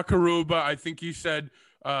 Brandon LaCaruba, I think he said.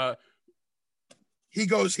 He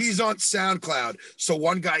goes, he's on SoundCloud. So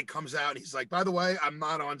one guy comes out and he's like, by the way, I'm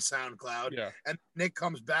not on SoundCloud. Yeah. And Nick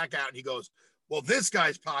comes back out and he goes, well, this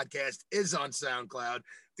guy's podcast is on SoundCloud.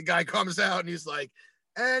 The guy comes out and he's like,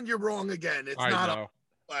 and you're wrong again. It's not on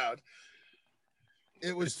SoundCloud.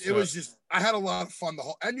 It was just, I had a lot of fun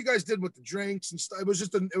and you guys did with the drinks and stuff. It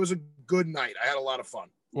was a good night. I had a lot of fun.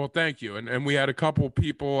 Well, thank you. And we had a couple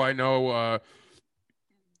people I know,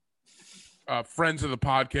 friends of the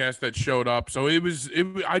podcast that showed up. So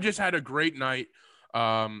I just had a great night.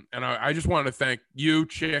 And I just wanted to thank you,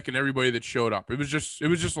 Chick, and everybody that showed up. It was just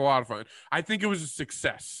a lot of fun. I think it was a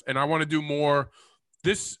success, and I want to do more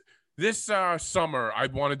this summer. I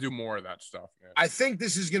want to do more of that stuff, man. I think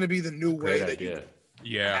this is going to be the new way that you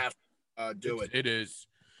have to do it. It is.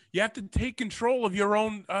 You have to take control of your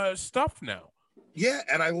own stuff now. Yeah,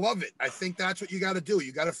 and I love it. I think that's what you got to do.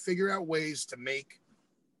 You got to figure out ways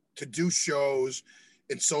to do shows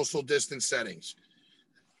in social distance settings.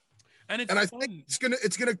 And I think it's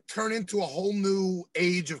gonna turn into a whole new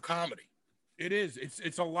age of comedy. It is.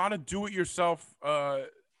 It's a lot of do it yourself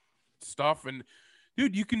stuff, and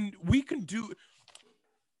dude, we can do.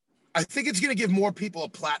 I think it's gonna give more people a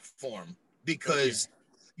platform because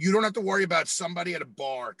you don't have to worry about somebody at a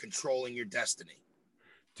bar controlling your destiny.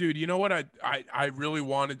 Dude, you know what I really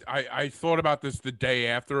wanted? I thought about this the day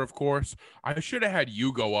after, of course. I should have had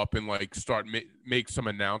you go up and like start make some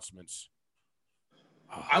announcements.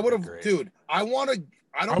 Oh, I would have, dude. I want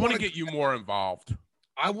to get you more involved.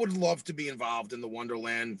 I would love to be involved in the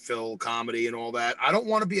Wonderland Phil comedy and all that. I don't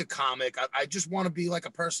want to be a comic. I just want to be like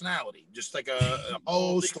a personality, just like a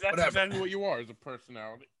host. That's whatever. Exactly what you are, as a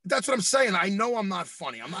personality. That's what I'm saying. I know I'm not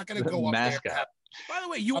funny. I'm not going to go up there. By the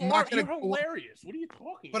way, you're hilarious. What are you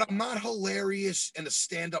talking about? But I'm not hilarious in a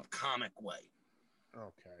stand-up comic way.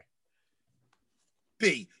 Okay.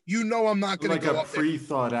 B, you know I'm not going to go up there. Like a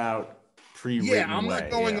pre-thought out. I'm not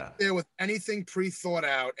going up there with anything pre-thought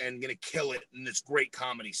out and gonna kill it in this great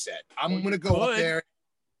comedy set. I'm gonna go up there.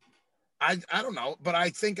 I don't know, but I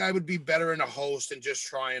think I would be better in a host and just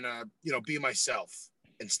trying to, be myself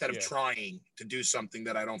instead of trying to do something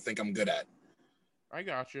that I don't think I'm good at. I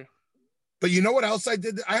got you. But you know what else I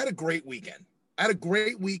did? I had a great weekend. I had a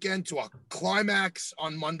great weekend to a climax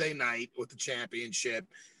on Monday night with the championship,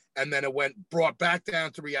 and then it brought back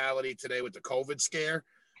down to reality today with the COVID scare.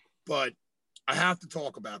 But I have to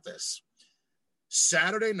talk about this.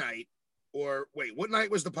 Saturday night, or wait, what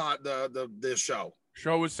night was the show?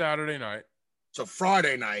 Show was Saturday night. So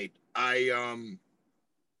Friday night, I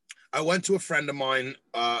I went to a friend of mine,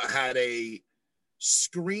 had a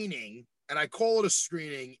screening, and I call it a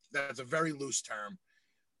screening. That's a very loose term.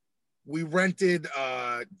 We rented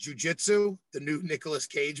Jiu-Jitsu, the new Nicolas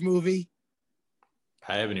Cage movie.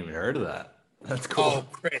 I haven't even heard of that. That's cool. Oh,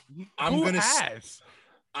 Chris,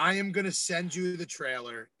 I am gonna send you the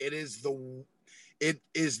trailer. It is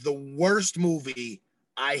the worst movie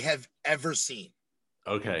I have ever seen.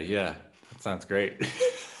 Okay, yeah, that sounds great.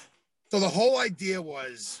 So the whole idea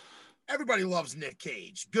was everybody loves Nick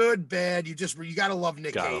Cage. Good, bad, you gotta love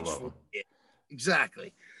Nick Cage. Love it.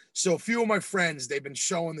 Exactly. So a few of my friends, they've been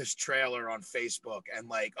showing this trailer on Facebook and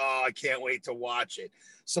like, oh, I can't wait to watch it.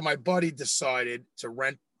 So my buddy decided to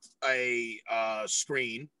rent a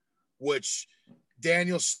screen, which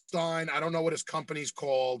Daniel Stein, I don't know what his company's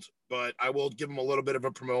called, but I will give him a little bit of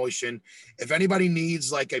a promotion. If anybody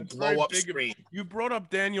needs like a blow-up screen. You brought up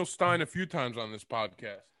Daniel Stein a few times on this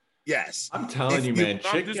podcast. Yes. I'm telling you, man,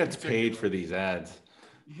 Chick gets paid for these ads.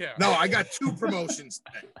 Yeah. No, I got 2 promotions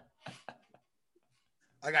today.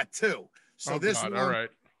 I got 2. So one, all right.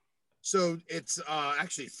 So it's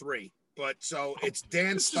actually 3, but so it's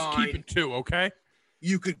Dan Stein. Just keep it 2, okay?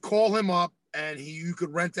 You could call him up and you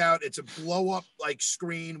could rent out. It's a blow up like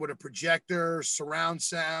screen with a projector, surround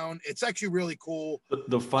sound. It's actually really cool.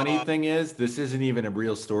 The funny thing is, this isn't even a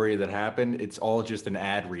real story that happened. It's all just an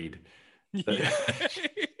ad read. Yeah.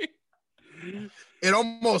 It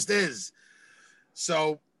almost is.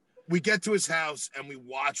 So we get to his house and we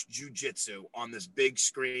watch Jiu-Jitsu on this big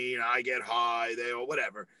screen. I get high,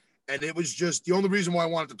 whatever. And it was just the only reason why I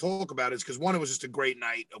wanted to talk about it is because one, it was just a great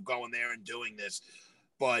night of going there and doing this.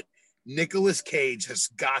 But Nicolas Cage has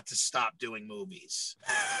got to stop doing movies.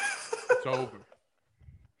 It's over.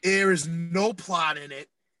 There is no plot in it.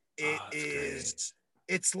 Great.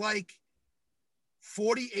 It's like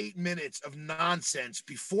 48 minutes of nonsense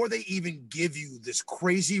before they even give you this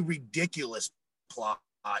crazy, ridiculous plot.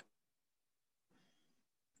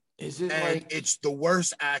 Is it and like it's the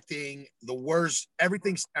worst acting, the worst,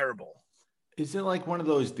 everything's terrible. Is it like one of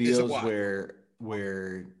those deals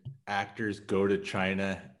where actors go to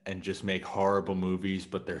China and just make horrible movies,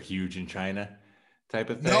 but they're huge in China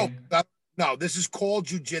type of thing? No, this is called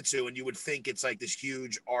Jiu-Jitsu, and you would think it's like this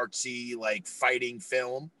huge artsy like fighting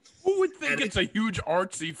film. Who would think it's a huge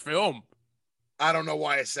artsy film? I don't know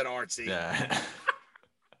why I said artsy. Yeah.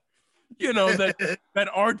 You know, that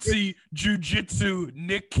artsy Jiu-Jitsu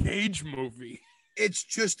Nick Cage movie. It's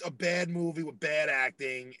just a bad movie with bad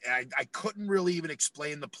acting. I couldn't really even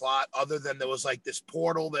explain the plot other than there was like this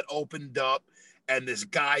portal that opened up and this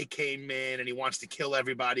guy came in and he wants to kill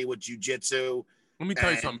everybody with Jiu-Jitsu. Let me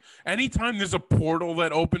tell you something. Anytime there's a portal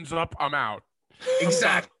that opens up, I'm out.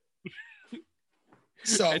 Exactly.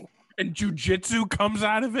 So and Jiu-Jitsu comes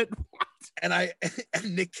out of it? What? And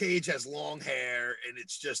Nick Cage has long hair and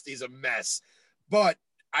he's a mess. But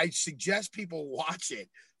I suggest people watch it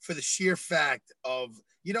for the sheer fact of,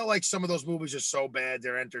 like some of those movies are so bad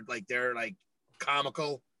they're like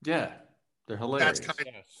comical. Yeah, they're hilarious.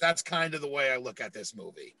 That's kind of the way I look at this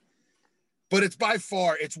movie. But it's by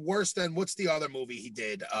far it's worse than what's the other movie he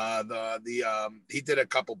did? He did a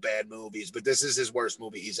couple bad movies, but this is his worst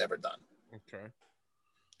movie he's ever done. Okay.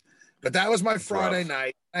 But that was my Friday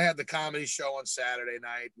night. I had the comedy show on Saturday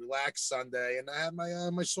night, relaxed Sunday, and I had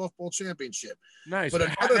my softball championship. Nice. But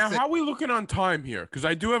how are we looking on time here? Because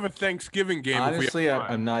I do have a Thanksgiving game. Honestly,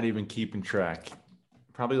 I'm not even keeping track.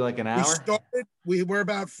 Probably like an hour. We were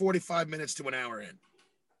about 45 minutes to an hour in.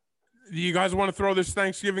 Do you guys want to throw this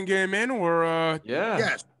Thanksgiving game in, or? Yeah.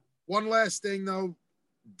 Yes. One last thing though,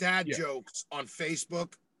 dad jokes on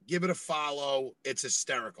Facebook. Give it a follow. It's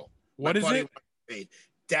hysterical. What is it?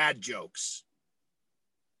 Dad jokes.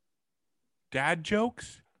 Dad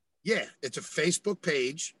jokes? Yeah, it's a Facebook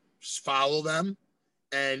page. Just follow them,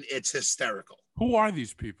 and it's hysterical. Who are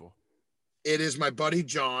these people? It is my buddy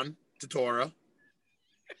John Totora.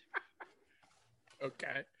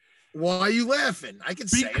 Okay. Why are you laughing? I can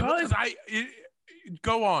say it. Because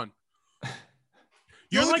go on.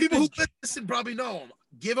 The only people who listen probably know him.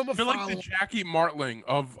 Give him a follow. You're like the Jackie Martling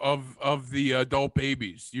of the adult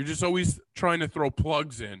babies. You're just always trying to throw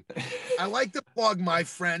plugs in. I like to plug my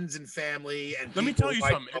friends and family. And let me tell you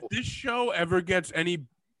something. If this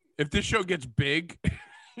show gets big,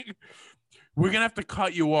 we're gonna have to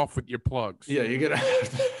cut you off with your plugs. Yeah, you're gonna.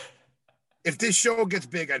 If this show gets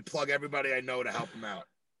big, I'd plug everybody I know to help them out.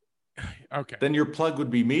 Okay. Then your plug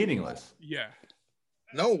would be meaningless. Yeah.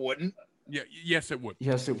 No, it wouldn't. Yeah. Yes, it would.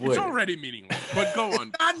 Yes, it would. It's already meaningless. But go on.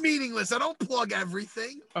 It's not meaningless. I don't plug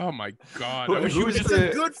everything. Oh my God!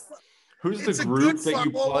 Who's It's the a group good that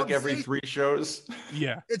you follow plug on every Facebook. 3 shows?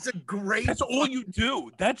 Yeah. It's a great. That's all you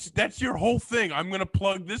do. That's your whole thing. I'm gonna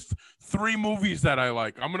plug this 3 movies that I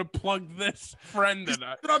like. I'm gonna plug this friend that I.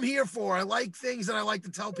 That's what I'm here for. I like things and I like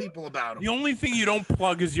to tell people about The them. only thing you don't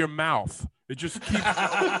plug is your mouth. It just keeps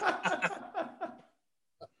going.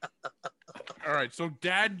 All right. So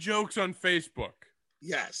dad jokes on Facebook.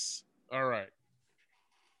 Yes. All right.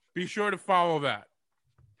 Be sure to follow that.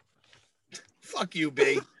 Fuck you,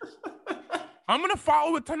 B. I'm gonna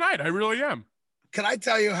follow it tonight. I really am. Can I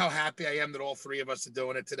tell you how happy I am that all 3 of us are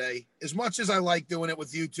doing it today? As much as I like doing it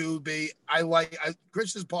with you two, B,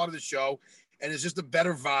 Chris is part of the show, and it's just a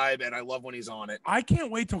better vibe, and I love when he's on it. I can't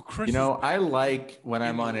wait till Chris. You know, I like when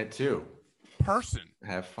I'm on it too. Person.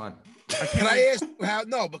 Have fun. Can I ask you how?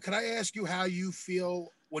 No, but can I ask you how you feel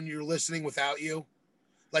when you're listening without you?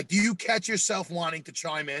 Like, do you catch yourself wanting to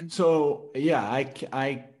chime in? So yeah,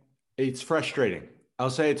 it's frustrating. I'll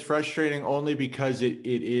say it's frustrating only because it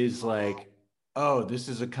is like, oh, this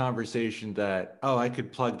is a conversation that, oh, I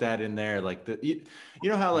could plug that in there. Like you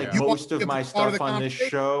know how like You want most to of be my part of stuff the on this conversation?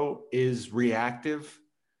 show is reactive.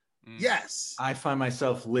 Yes, I find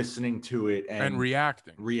myself listening to it And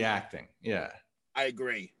reacting. Yeah. I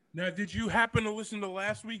agree. Now, did you happen to listen to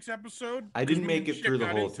last week's episode? I 'Cause didn't me make and it through Chick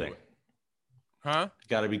the got whole into thing. it. Huh?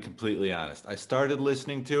 Got to be completely honest. I started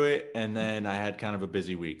listening to it and then I had kind of a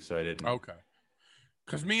busy week, so I didn't. Okay.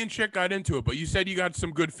 Because me and Chick got into it, but you said you got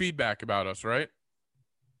some good feedback about us, right?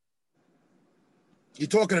 You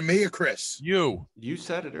talking to me or Chris? You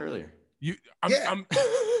said it earlier. Yeah.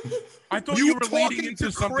 I thought You you were talking leading into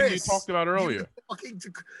to something you Chris. talked about earlier. Talking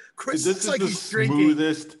to Chris, This it's is like the he's drinking.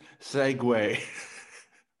 smoothest segue.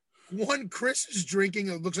 One, Chris is drinking.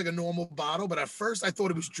 It looks like a normal bottle, but at first I thought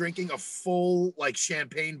he was drinking a full like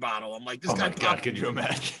champagne bottle. I'm like, this Oh guy. my God, could you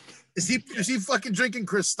imagine? Is he fucking drinking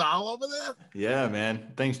Cristal over there? Yeah,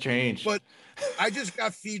 man. Things change. But I just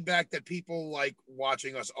got feedback that people like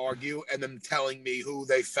watching us argue and them telling me who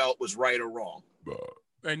they felt was right or wrong.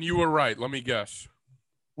 And you were right. Let me guess.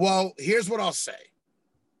 Well, here's what I'll say.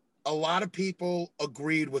 A lot of people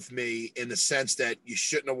agreed with me in the sense that you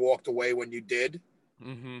shouldn't have walked away when you did.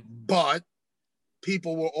 Mm-hmm. But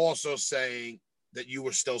people were also saying that you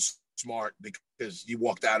were still smart because you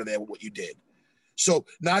walked out of there with what you did. So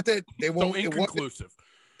not that they won't. So inconclusive.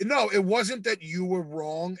 It wasn't that you were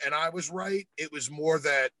wrong and I was right. It was more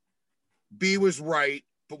that B was right,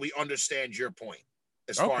 but we understand your point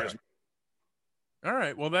as far as. All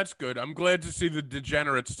right. Well, that's good. I'm glad to see the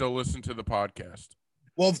degenerates still listen to the podcast.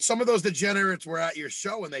 Well, some of those degenerates were at your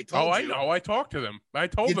show and they told you. Oh, I know. I talked to them. I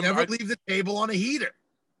told You them. never leave the table on a heater.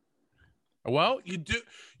 Well, you do.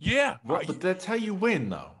 Yeah. Well, but that's how you win,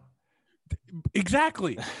 though.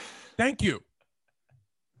 Exactly. Thank you.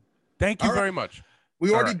 Thank you All right. very much. We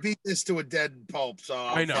All already right. beat this to a dead pulp, so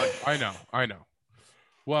I know.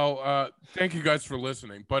 Well, thank you guys for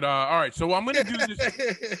listening. But all right, so I'm gonna do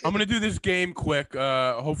this. I'm gonna do this game quick.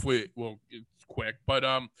 Hopefully, it's quick. But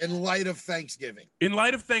in light of Thanksgiving. In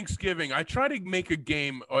light of Thanksgiving, I try to make a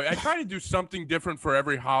game. Or I try to do something different for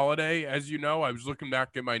every holiday. As you know, I was looking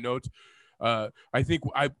back at my notes. I think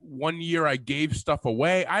one year I gave stuff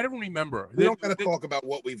away. I don't remember. We don't got to talk about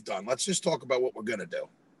what we've done. Let's just talk about what we're gonna do.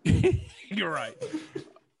 You're right.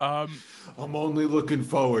 I'm only looking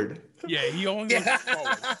forward. Yeah, he only looks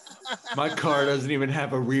forward. My car doesn't even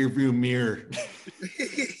have a rear view mirror.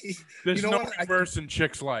 There's no what? reverse in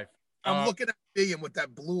Chick's life. I'm looking at me and with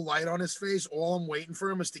that blue light on his face, all I'm waiting for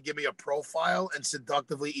him is to give me a profile and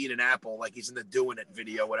seductively eat an apple like he's in the Doing It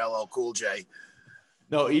video with LL Cool J.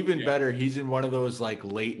 No, even better. He's in one of those like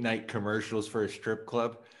late night commercials for a strip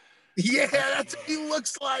club. Yeah, that's what he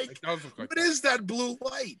looks like. It does look like What that. is that blue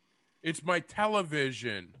light? It's my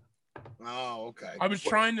television. Oh, okay. I was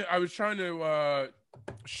trying to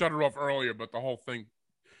shut it off earlier, but the whole thing.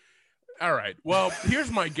 All right. Well, here's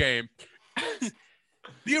my game.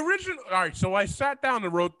 The original. All right. So I sat down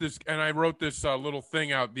and wrote this little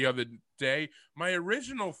thing out the other day. My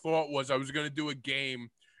original thought was I was going to do a game.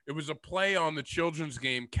 It was a play on the children's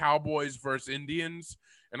game, Cowboys versus Indians,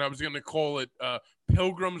 and I was going to call it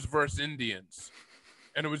Pilgrims versus Indians.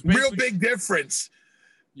 And it was Real big difference.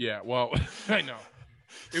 Yeah. Well, I know.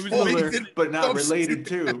 It was Similar, but not related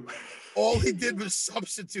to. All he did was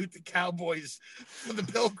substitute the Cowboys for the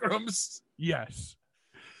Pilgrims. Yes.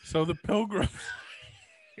 So the Pilgrims.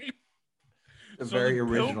 A very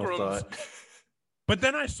original thought. But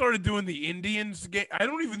then I started doing the Indians game. I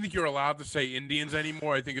don't even think you're allowed to say Indians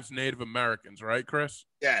anymore. I think it's Native Americans, right, Chris?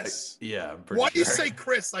 Yes. Yeah. I'm pretty Why do you sure. say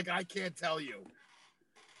Chris like I can't tell you?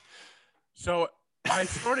 So I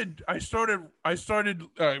started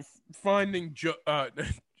finding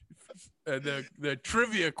the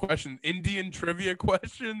trivia question, Indian trivia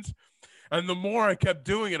questions, and the more I kept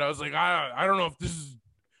doing it, I was like, I don't know if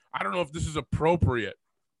this is appropriate,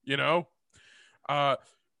 you know.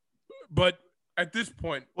 But at this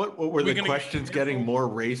point, what were the questions getting more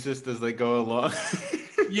racist as they go along?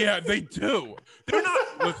 Yeah, they do. They're not.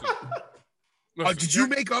 Listen, did you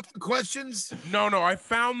make up the questions? No, I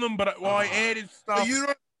found them, but I added stuff. So you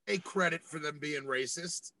don't take credit for them being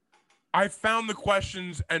racist. I found the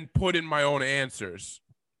questions and put in my own answers.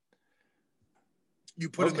 You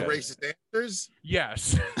put in the racist answers?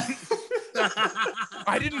 Yes.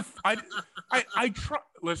 I didn't. I try.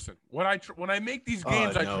 Listen, when I make these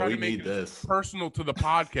games, I try to make it as personal to the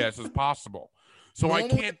podcast as possible. So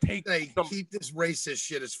normally, I can't take. Keep this racist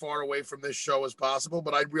shit as far away from this show as possible.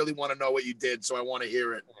 But I really want to know what you did, so I want to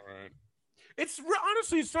hear it. All right.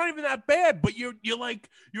 Honestly, it's not even that bad. But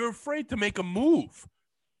you're afraid to make a move.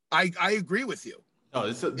 I agree with you. Oh,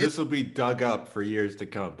 this will be dug up for years to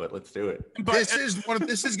come, but let's do it. This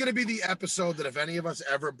is going to be the episode that if any of us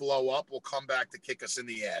ever blow up, will come back to kick us in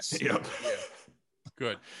the ass. Yep. Yeah.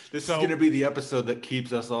 Good. This is going to be the episode that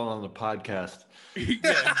keeps us all on the podcast.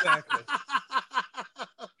 Yeah, exactly.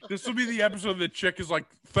 This will be the episode that chick is like,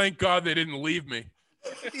 thank God they didn't leave me.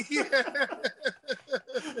 Yeah.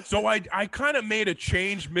 So I kind of made a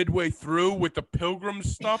change midway through with the pilgrim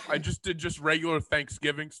stuff. I just did regular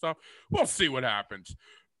Thanksgiving stuff. We'll see what happens.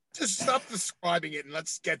 Just stop describing it and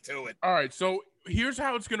let's get to it. All right. So here's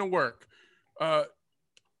how it's gonna work. Who's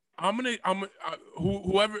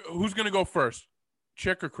gonna go first,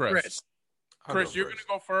 Chick or Chris? Chris, you're gonna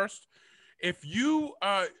go first. If you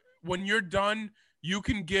when you're done, you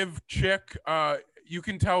can give Chick. You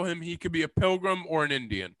can tell him he could be a pilgrim or an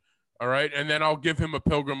Indian. All right. And then I'll give him a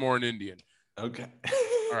pilgrim or an Indian. Okay.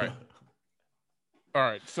 All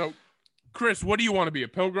right. So, Chris, what do you want to be, a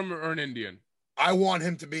pilgrim or an Indian? I want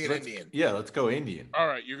him to be an Indian. Yeah, let's go Indian. All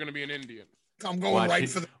right. You're going to be an Indian. I'm going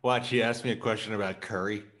for the. Watch, he asked me a question about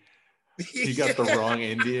curry. He got the wrong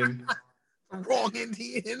Indian. The wrong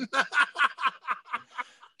Indian.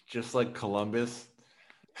 Just like Columbus.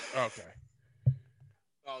 Okay.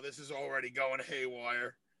 Oh, this is already going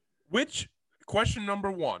haywire. Question number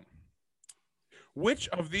 1. Which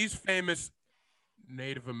of these famous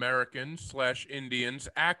Native Americans / Indians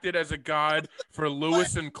acted as a guide for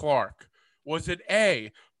Lewis and Clark? Was it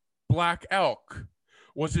A, Black Elk?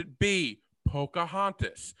 Was it B,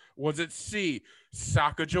 Pocahontas? Was it C,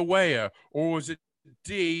 Sacagawea? Or was it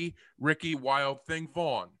D, Ricky Wild Thing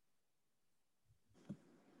Vaughn?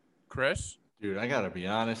 Chris? Dude, I got to be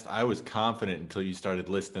honest. I was confident until you started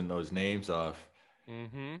listing those names off.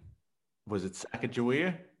 Mm-hmm. Was it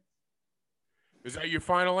Sacagawea? Is that your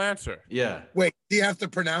final answer? Yeah. Wait, do you have to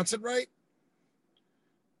pronounce it right?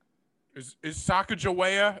 Is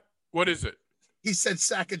Sacagawea? What is it? He said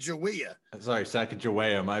Sacagawea. Sorry,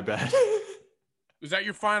 Sacagawea. My bad. Is that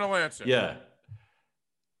your final answer? Yeah.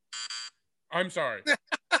 I'm sorry.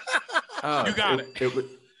 Oh, you got it.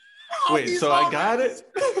 Wait, so I got it?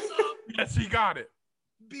 Yes, he got it.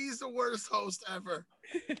 B's the worst host ever.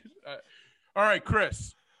 All right,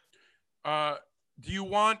 Chris. Do you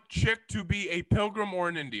want Chick to be a pilgrim or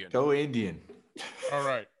an Indian? Go Indian. All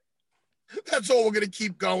right. That's all we're going to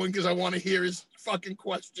keep going because I want to hear his fucking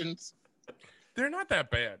questions. They're not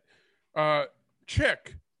that bad.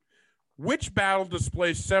 Chick, which battle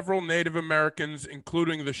displaced several Native Americans,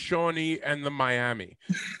 including the Shawnee and the Miami?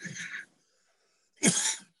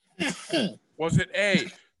 Was it A,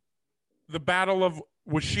 the Battle of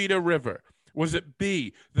Washita River? Was it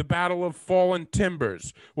B, the Battle of Fallen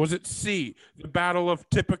Timbers? Was it C, the Battle of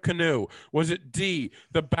Tippecanoe? Was it D,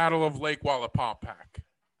 the Battle of Lake Wallapapack?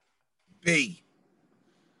 B.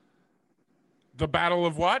 The Battle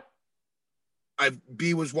of what?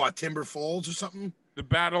 B was what? Timber Falls or something? The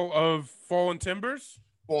Battle of Fallen Timbers?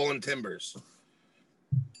 Fallen Timbers.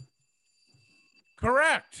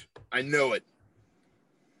 Correct. I knew it.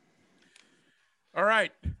 All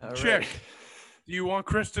right. Chick, do you want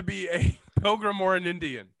Chris to be a pilgrim or an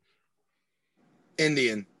Indian?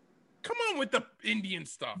 Indian. Come on with the Indian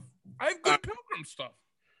stuff. I have good pilgrim stuff.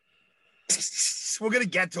 We're going to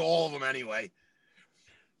get to all of them anyway.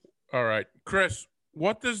 All right. Chris,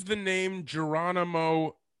 what does the name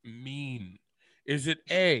Geronimo mean? Is it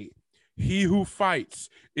A, he who fights?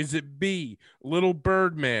 Is it B, little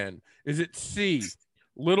Birdman? Is it C,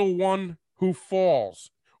 little one who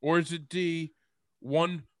falls? Or is it D,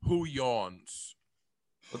 one who yawns?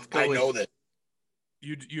 I know that.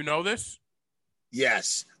 You know this?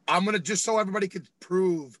 Yes. I'm going to, just so everybody could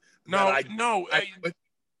prove. I'm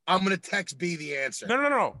going to text B the answer.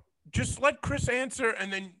 No. Just let Chris answer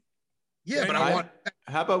and then. Yeah, but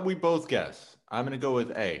how about we both guess? I'm going to go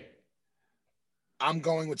with A. I'm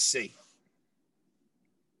going with C.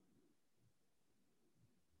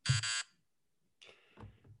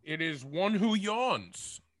 It is one who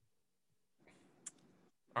yawns.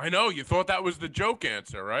 I know you thought that was the joke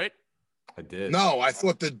answer, right? I did. No, I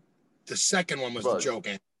thought the second one was the joke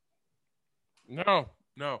answer. No.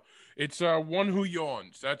 It's one who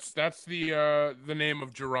yawns. That's the name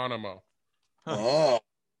of Geronimo. Oh.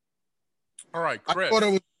 All right, Chris. I thought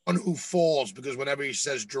it was one who falls because whenever he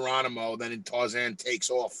says Geronimo, then Tarzan takes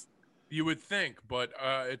off. You would think, but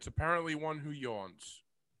it's apparently one who yawns.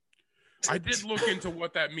 I did look into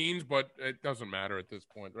what that means, but it doesn't matter at this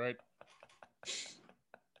point, right?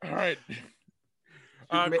 All right.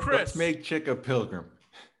 Chris. Let's make Chick a pilgrim.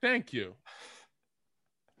 Thank you.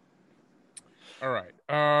 All right.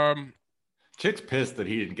 Chick's pissed that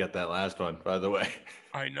he didn't get that last one, by the way.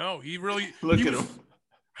 I know. He really Look at him.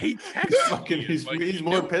 He texted me. He's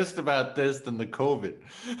more pissed about this than the COVID.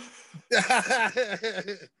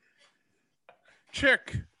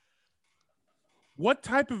 Chick, what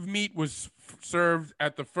type of meat was served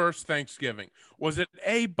at the first Thanksgiving? Was it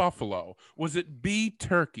A, buffalo? Was it B,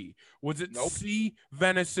 turkey? Was it C,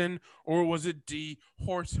 venison? Or was it D,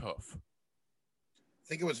 horse hoof? I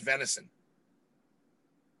think it was venison.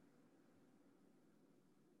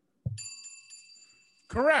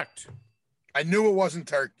 Correct. I knew it wasn't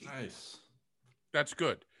turkey. Nice. That's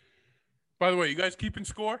good. By the way, you guys keeping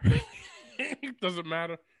score? Doesn't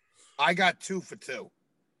matter. I got 2 for 2.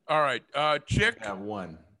 All right. Chick. I got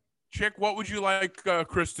 1. Chick, what would you like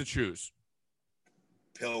Chris to choose?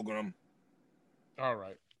 Pilgrim. All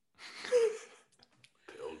right.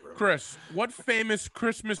 Pilgrim. Chris, what famous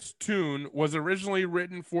Christmas tune was originally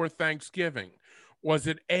written for Thanksgiving? Was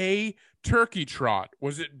it A, Turkey Trot?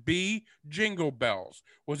 Was it B, Jingle Bells?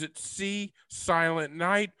 Was it C, Silent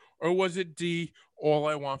Night? Or was it D, All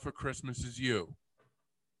I Want for Christmas Is You?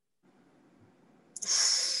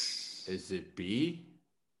 Is it B?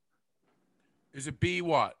 Is it B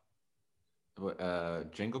what?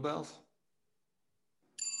 Jingle Bells?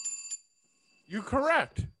 You're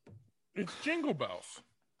correct. It's Jingle Bells.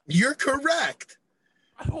 You're correct.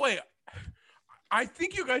 By the way, I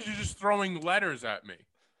think you guys are just throwing letters at me.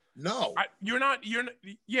 No. You're not.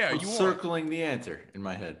 Yeah, I'm you circling the answer in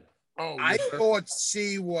my head. Oh, I thought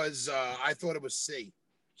C was, I thought it was C.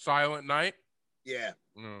 Silent Night? Yeah.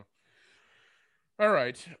 No. All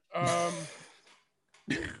right. I'm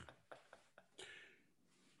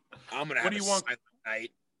going to have do you want? Silent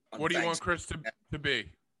Night. What do you want Chris to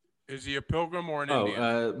be? Is he a pilgrim or an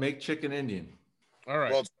Indian? Make Chicken Indian. All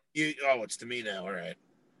right. Well, it's to me now. All right.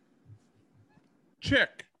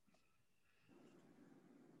 Chick.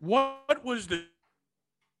 What was the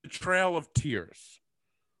Trail of Tears?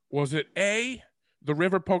 Was it A, the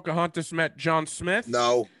river Pocahontas met John Smith?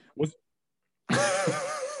 No.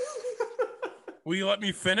 Will you let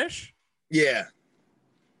me finish? Yeah.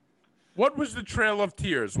 What was the Trail of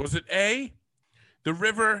Tears? Was it A, the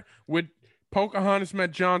river with Pocahontas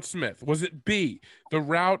met John Smith? Was it B, the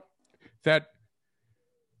route that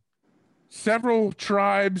several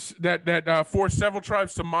tribes that forced several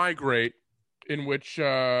tribes to migrate, in which they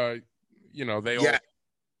all? Yeah.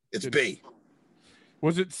 It's B.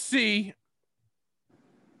 Was it C,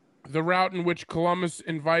 the route in which Columbus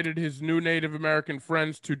invited his new Native American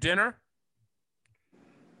friends to dinner?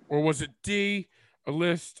 Or was it D, a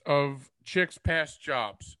list of Chick's past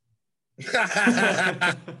jobs?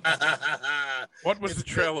 What was the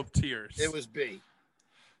Trail of Tears? It was B.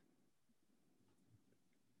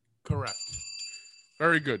 Correct.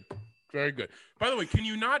 Very good. Very good. By the way, can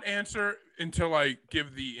you not answer until I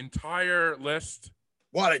give the entire list?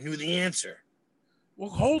 What? I knew the answer. Well,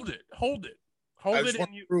 hold it. I just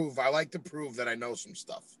want to prove. I like to prove that I know some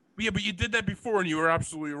stuff. Yeah, but you did that before and you were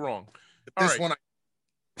absolutely wrong. But this one,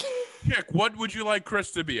 Chick, what would you like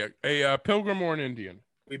Chris to be? A pilgrim or an Indian?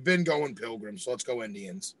 We've been going pilgrims, so let's go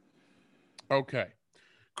Indians. Okay.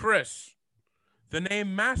 Chris, the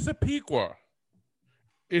name Massapequa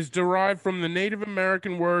is derived from the Native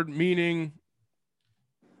American word meaning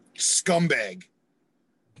scumbag.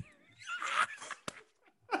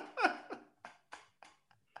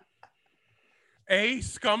 A,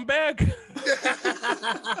 scumbag?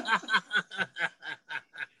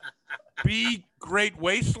 B, great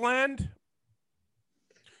wasteland?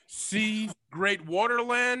 C, great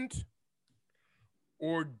waterland?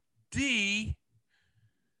 Or D,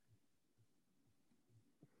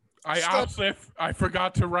 I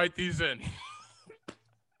forgot to write these in.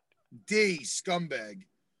 D, scumbag.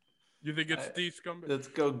 You think it's D, scumbag? Let's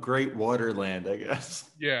go Great Waterland, I guess.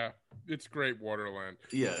 Yeah, it's Great Waterland.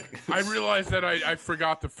 Yeah. I realized that I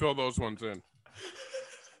forgot to fill those ones in.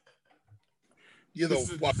 You're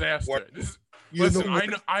this is a disaster. Listen,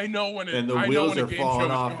 I know when it, And the I know wheels when a are game show falling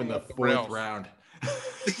is off going in the off the fourth rails. round.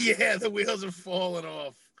 Yeah, the wheels are falling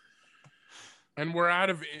off. And we're out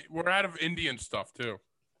of Indian stuff too.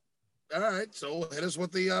 All right, so hit us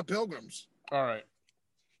with the Pilgrims. All right.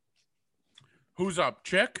 Who's up?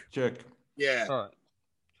 Chick? Chick. Yeah. All right.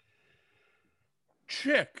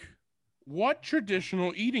 Chick, what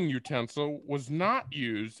traditional eating utensil was not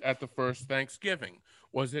used at the first Thanksgiving?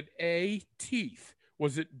 Was it A, teeth?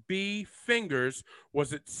 Was it B, fingers?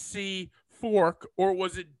 Was it C, fork? Or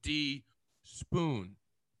was it D, spoon?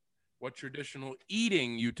 What traditional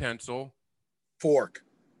eating utensil? Fork.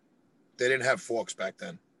 They didn't have forks back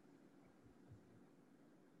then.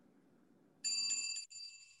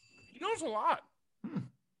 He knows a lot.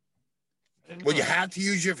 Well, you had to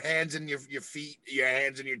use your hands and your feet, your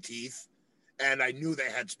hands and your teeth. And I knew they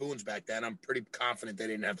had spoons back then. I'm pretty confident they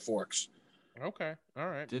didn't have forks. Okay. All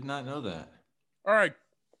right. Did not know that. All right.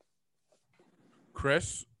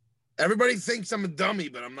 Chris? Everybody thinks I'm a dummy,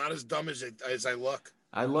 but I'm not as dumb as I look.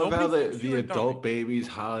 I love how Nobody thinks the you're a adult babies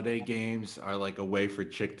holiday games are like a way for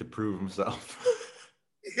Chick to prove himself.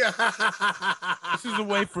 Yeah. This is a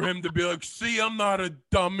way for him to be like, see, I'm not a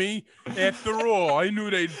dummy. After all, I knew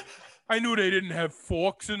they didn't have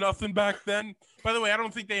forks or nothing back then. By the way, I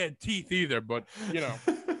don't think they had teeth either, but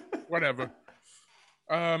whatever.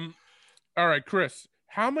 All right, Chris.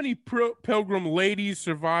 How many pilgrim ladies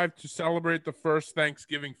survived to celebrate the first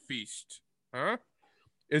Thanksgiving feast? Huh?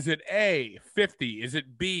 Is it A, 50? Is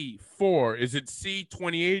it B, 4? Is it C,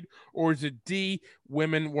 28? Or is it D,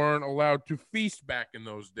 women weren't allowed to feast back in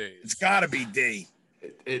those days? It's got to be D.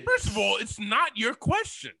 First of all, it's not your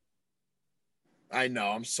question. I know.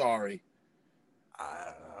 I'm sorry. I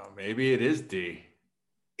don't know. Maybe it is D.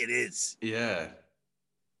 It is. Yeah.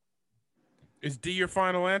 Is D your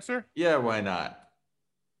final answer? Yeah, why not?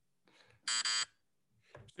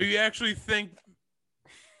 So you actually think...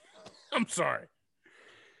 I'm sorry.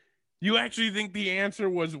 You actually think the answer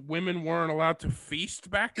was women weren't allowed to feast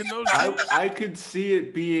back in those days? I could see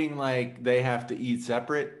it being like they have to eat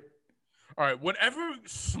separate. All right, whatever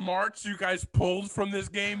smarts you guys pulled from this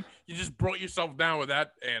game, you just brought yourself down with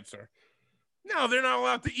that answer. No, they're not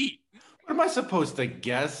allowed to eat. What am I supposed to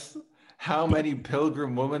guess? How many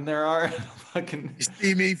pilgrim women there are? Fucking. You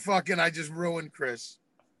see me fucking, I just ruined Chris.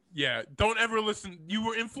 Yeah, don't ever listen. You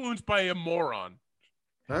were influenced by a moron.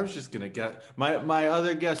 I was just gonna guess. My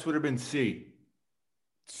other guess would have been C.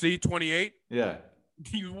 C28? Yeah.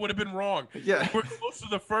 You would have been wrong. Yeah. You were close to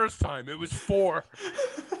the first time. It was 4.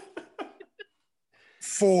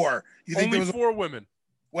 4. You think Only there was 4 women.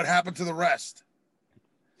 what happened to the rest?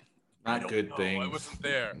 Not good know. things. I wasn't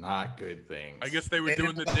there. Not good things. I guess they were They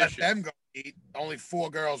doing the didn't let dishes. them go eat. Only 4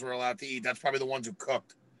 girls were allowed to eat. That's probably the ones who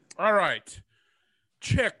cooked. All right.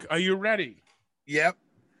 Chick, are you ready? Yep.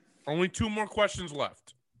 Only 2 more questions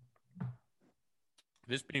left.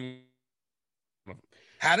 This being...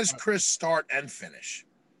 How does Chris start and finish?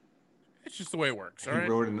 It's just the way it works, all He right?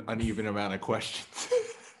 wrote an uneven amount of questions.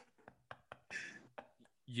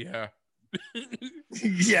 Yeah.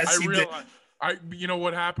 Yes, he did. You know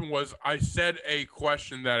what happened was I said a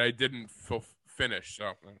question that I didn't finish.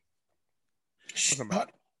 So, doesn't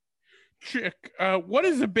matter. Chick, what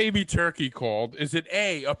is a baby turkey called? Is it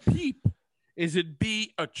A, a peep? Is it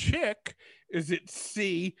B, a chick? Is it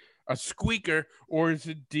C, a squeaker? Or is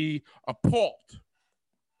it D, a poult?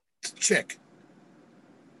 Chick.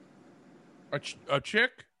 A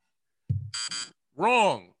chick?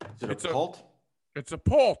 Wrong. Is it It's a a- cult? It's a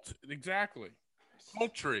poult. Exactly.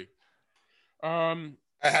 Poultry. I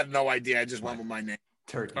had no idea. I just went with my name.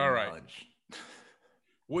 Turkey All right. knowledge.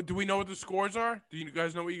 What do we know what the scores are? Do you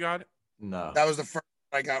guys know what you got? No. That was the first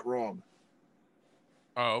one I got wrong.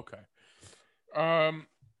 Oh, okay.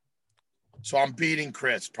 So I'm beating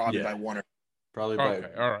Chris probably Yeah. by 1 or Probably by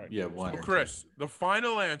Okay, all right. yeah, one. So or Chris, the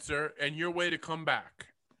final answer and your way to come back.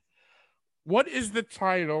 What is the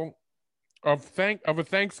title of a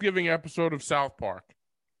Thanksgiving episode of South Park?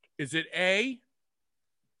 Is it A,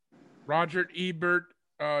 Roger Ebert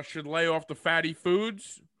should lay off the fatty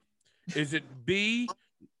foods? Is it B,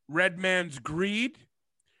 Red Man's Greed?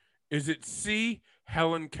 Is it C,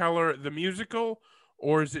 Helen Keller the musical?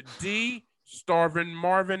 Or is it D, Starvin'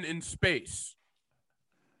 Marvin in Space?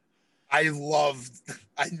 I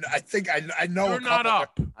think I know. You're a not couple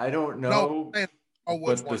up. I don't know. No, oh,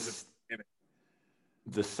 which but ones?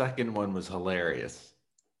 the second one was hilarious.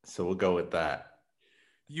 So we'll go with that.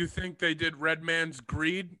 You think they did Red Man's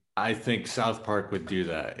Greed? I think South Park would do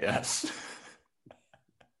that. Yes.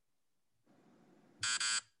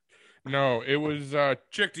 No, it was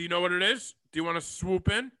Chick. Do you know what it is? Do you want to swoop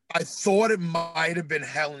in? I thought it might have been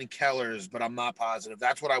Helen Keller's, but I'm not positive.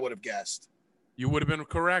 That's what I would have guessed. You would have been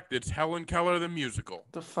correct. It's Helen Keller the musical.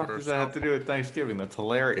 What the fuck does that have to do with Thanksgiving? That's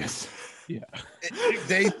hilarious. Yeah.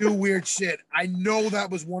 They do weird shit. I know that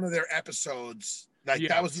was one of their episodes. Like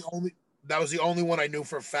that was the only one I knew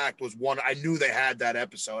for a fact was one. I knew they had that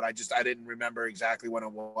episode. I didn't remember exactly when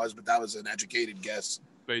it was, but that was an educated guess.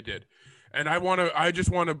 They did. And I just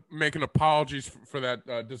want to make an apologies for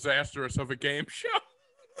that disastrous of a game show.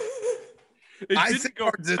 I think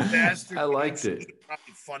our disaster. I liked it.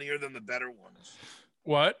 Probably funnier than the better ones.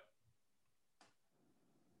 What?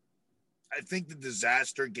 I think the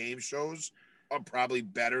disaster game shows are probably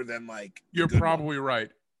better than like. You're probably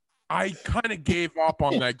right. I kind of gave up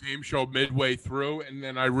on that game show midway through, and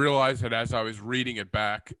then I realized it as I was reading it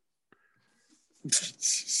back.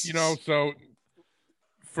 So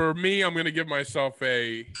for me, I'm going to give myself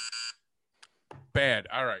a bad.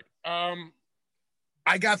 All right.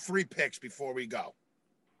 I got 3 picks before we go.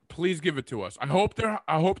 Please give it to us. I hope they're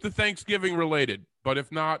Thanksgiving related, but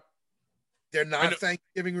if not, they're not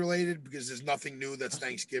Thanksgiving related because there's nothing new that's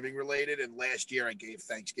Thanksgiving related. And last year I gave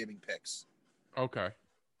Thanksgiving picks. Okay.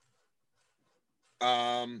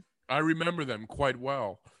 I remember them quite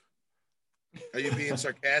well. Are you being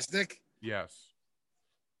sarcastic? Yes.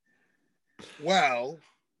 Well,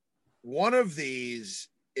 one of these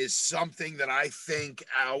is something that I think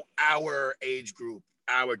our age group,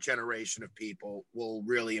 our generation of people will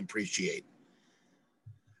really appreciate.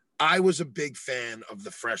 I was a big fan of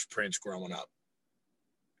the Fresh Prince growing up.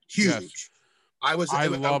 Huge. Yes. I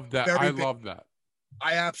love that.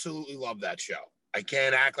 I absolutely love that show. I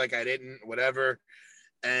can't act like I didn't, whatever.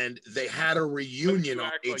 And they had a reunion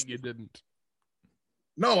on HBO. Like you didn't.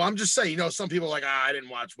 No, I'm just saying, some people are like, I didn't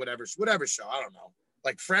watch whatever show. I don't know.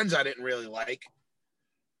 Like Friends, I didn't really like.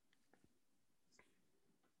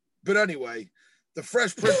 But anyway, the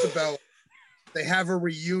Fresh Prince of Bel-Air, they have a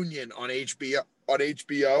reunion on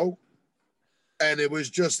HBO, and it was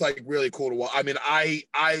just like really cool to watch. I mean, I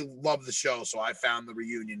love the show, so I found the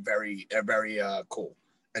reunion very, very cool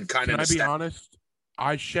and kind of. Can I be honest?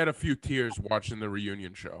 I shed a few tears watching the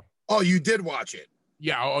reunion show. Oh, you did watch it?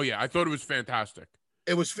 Yeah. Oh, yeah. I thought it was fantastic.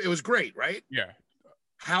 It was great, right? Yeah.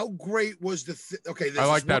 How great was okay? I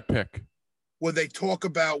like that pick. Where they talk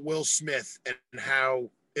about Will Smith and how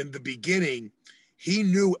in the beginning he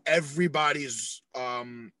knew everybody's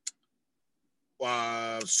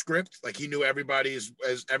script, like he knew everybody's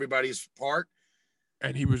part,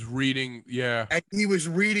 and he was reading. Yeah. And he was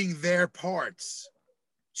reading their parts.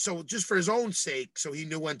 So just for his own sake, so he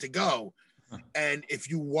knew when to go. And if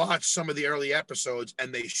you watch some of the early episodes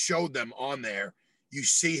and they showed them on there, you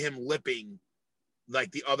see him lipping like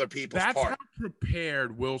the other people's part. That's how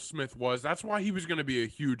prepared Will Smith was. That's why he was going to be a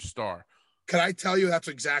huge star. Can I tell you that's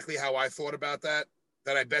exactly how I thought about that?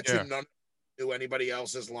 That I bet you none knew anybody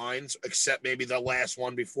else's lines except maybe the last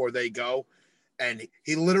one before they go. And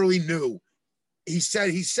he literally knew. He said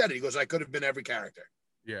it. He goes, I could have been every character.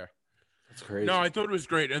 Yeah. That's crazy. No, I thought it was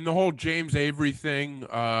great. And the whole James Avery thing.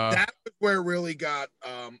 That was where it really got,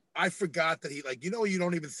 I forgot that he, like, you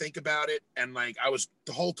don't even think about it. And like,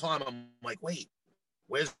 the whole time I'm like, wait,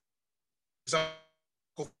 where's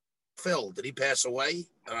Uncle Phil? Did he pass away?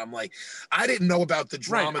 And I'm like, I didn't know about the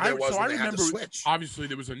drama there was when they had to switch. Obviously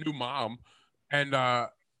there was a new mom. And I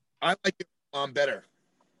like the mom better.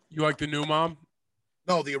 You like the new mom?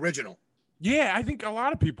 No, the original. Yeah, I think a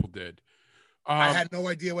lot of people did. I had no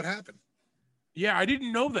idea what happened. Yeah, I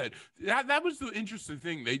didn't know that. That was the interesting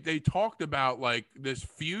thing. They talked about like this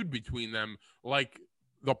feud between them, like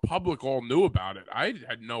the public all knew about it. I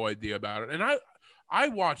had no idea about it, and I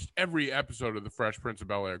watched every episode of The Fresh Prince of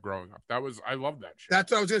Bel-Air growing up. I loved that show.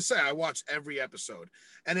 That's what I was gonna say. I watched every episode,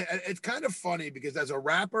 and it's kind of funny because as a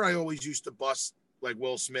rapper, I always used to bust like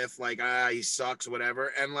Will Smith, like he sucks, or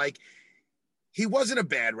whatever, and like. He wasn't a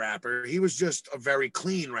bad rapper. He was just a very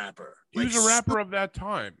clean rapper. He was a rapper of that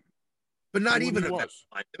time. But not even at that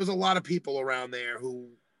time. There was a lot of people around there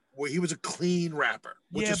where he was a clean rapper.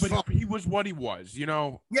 Yeah, but he was what he was,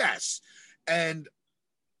 Yes. And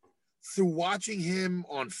through watching him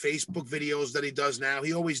on Facebook videos that he does now,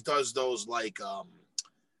 he always does those like,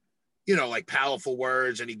 like powerful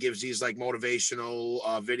words, and he gives these like motivational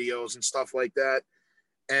videos and stuff like that.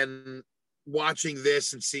 And watching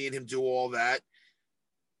this and seeing him do all that,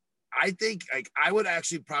 I think like I would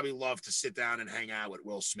actually probably love to sit down and hang out with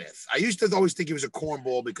Will Smith. I used to always think he was a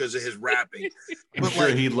cornball because of his rapping. I'm sure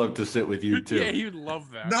he'd love to sit with you too. Yeah, he'd love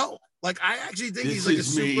that. No, like I actually think he's like a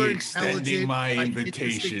super intelligent, my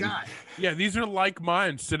invitation. Guy. Yeah, these are like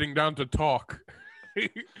mine sitting down to talk.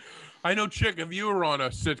 I know, Chick, if you were on a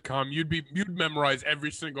sitcom, you'd memorize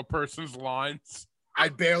every single person's lines.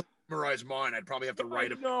 I'd barely memorize mine. I'd probably have to write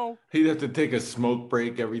them. No. He'd have to take a smoke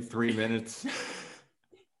break every 3 minutes.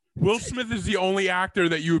 Will Smith is the only actor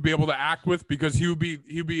that you would be able to act with because he'd be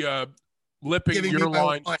lipping Giving your me my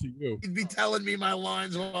lines line. to you. He'd be telling me my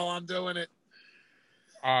lines while I'm doing it.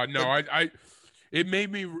 No, I it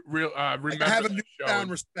made me remember I have a that show.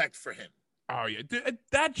 newfound respect for him. Oh yeah,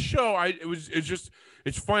 that show.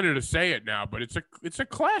 It's funny to say it now, but it's a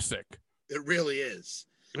classic. It really is.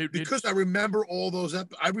 Because I remember all those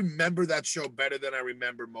I remember that show better than I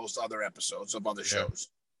remember most other episodes of other shows.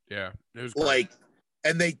 Yeah, it was like,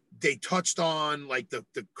 and they touched on like the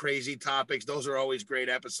crazy topics. Those are always great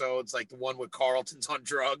episodes. Like the one with Carlton's on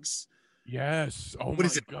drugs. Yes. Oh what my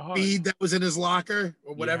is it? God. Speed that was in his locker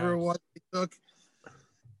or whatever it was he took.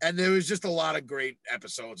 And there was just a lot of great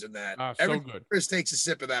episodes in that. So good. Chris takes a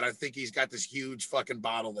sip of that. I think he's got this huge fucking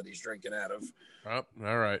bottle that he's drinking out of. Oh,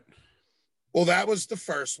 all right. Well, that was the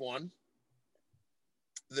first one.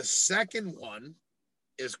 The second one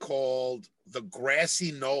is called The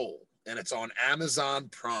Grassy Knoll, and it's on Amazon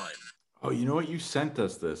Prime. Oh, you know what? You sent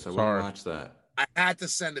us this. I want to watch that. I had to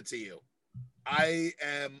send it to you. I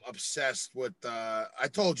am obsessed with I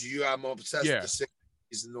told you I'm obsessed with the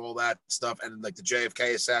 60s and all that stuff, and like the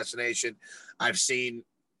JFK assassination. I've seen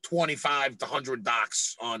 25 to 100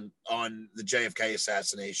 docs on the JFK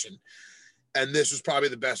assassination, and this was probably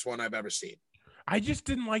the best one I've ever seen. I just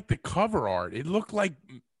didn't like the cover art. It looks like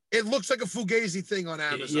a Fugazi thing on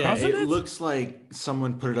Amazon. Yeah, it looks like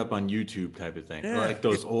someone put it up on YouTube type of thing, like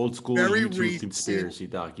those old school YouTube conspiracy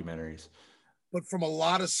documentaries. But from a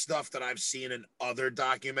lot of stuff that I've seen in other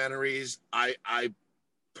documentaries, I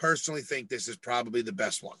personally think this is probably the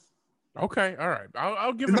best one. Okay, all right.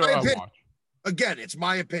 I'll give it a watch. Again, it's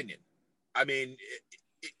my opinion. I mean,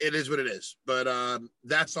 it is what it is. But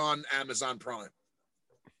that's on Amazon Prime.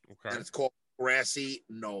 Okay. And it's called Grassy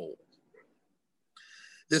Knoll.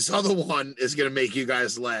 This other one is going to make you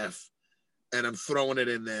guys laugh, and I'm throwing it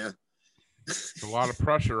in there. There's a lot of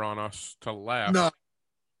pressure on us to laugh. No,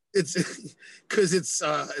 it's because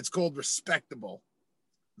it's called Respectable,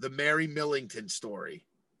 the Mary Millington story.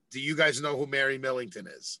 Do you guys know who Mary Millington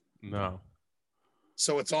is? No.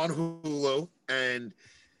 So it's on Hulu, and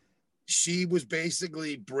she was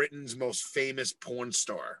basically Britain's most famous porn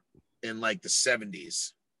star in like the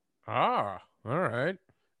 70s. Ah, all right.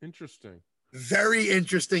 Interesting. Very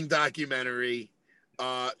interesting documentary.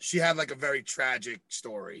 She had like a very tragic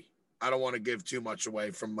story. I don't want to give too much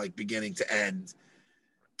away from like beginning to end,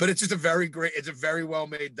 but it's just it's a very well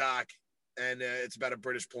made doc, and it's about a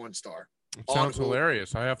British porn star. It sounds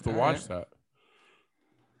hilarious. I have to watch that.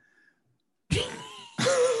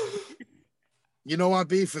 You know what,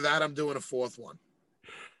 B? For that, I'm doing a fourth one.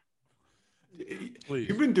 Please.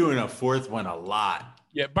 You've been doing a fourth one a lot.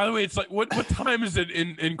 Yeah, by the way, it's like, what time is it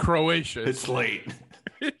in Croatia? It's late.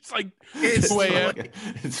 It's like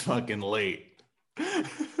it's fucking late.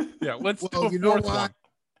 Yeah, let's do a fourth one.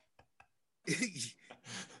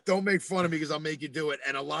 Don't make fun of me because I'll make you do it.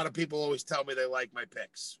 And a lot of people always tell me they like my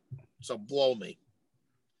picks. So blow me.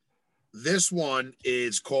 This one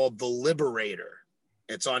is called The Liberator.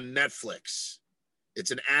 It's on Netflix. It's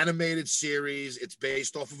an animated series. It's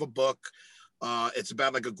based off of a book. It's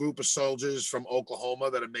about like a group of soldiers from Oklahoma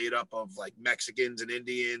that are made up of like Mexicans and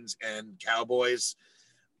Indians and cowboys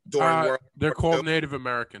during World they're War called II. Native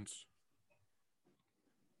Americans.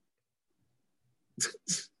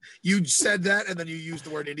 You said that, and then you used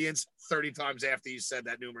the word Indians 30 times after you said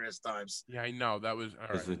that numerous times. Yeah, I know. That was all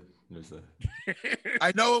right.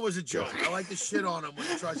 I know it was a joke. I like to shit on him when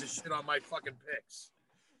he tries to shit on my fucking picks.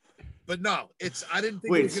 But no, I didn't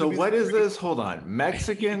think. Wait, so what is this? Hold on.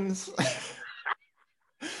 Mexicans,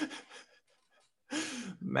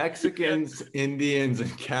 Indians,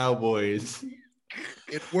 and cowboys.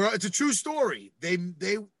 It's a true story. They.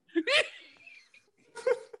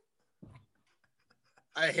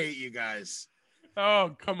 I hate you guys.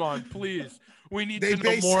 Oh, come on, please. We need to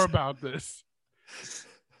know more about this.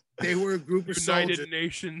 They were a group of United soldiers.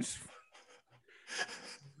 Nations.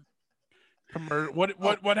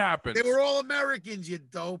 What happened? They were all Americans, you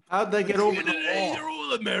dope. How'd they get over the wall? They're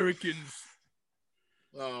all Americans.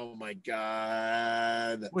 Oh my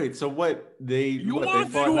God. Wait, so what? They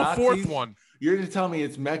want to do Nazis? A fourth one? You're going to tell me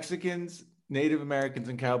it's Mexicans, Native Americans,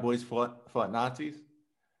 and cowboys fought Nazis?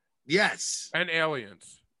 Yes. And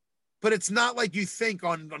aliens. But it's not like you think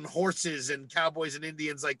on horses and cowboys and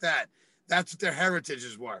Indians like that. That's what their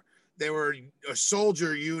heritages were. They were a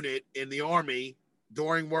soldier unit in the army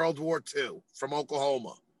during World War II from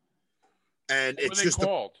Oklahoma. And what it's were they just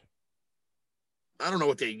called? I don't know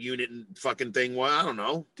what their unit and fucking thing was. I don't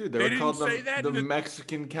know. Dude, they were called the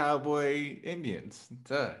Mexican cowboy Indians.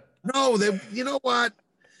 No, you know what?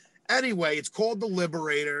 Anyway, it's called The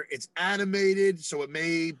Liberator. It's animated, so it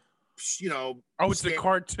may, you know. Oh, it's a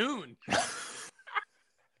cartoon.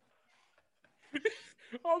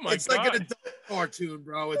 Oh my it's God. like an adult cartoon,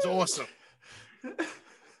 bro. It's awesome.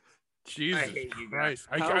 Jesus Christ.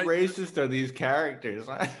 How racist are these characters?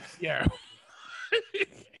 Yeah.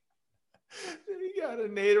 You got a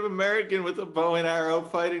Native American with a bow and arrow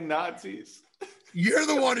fighting Nazis. You're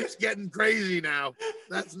the one who's getting crazy now.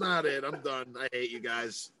 That's not it. I'm done. I hate you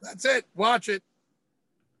guys. That's it. Watch it.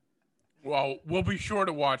 Well, we'll be sure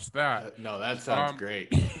to watch that. No, that sounds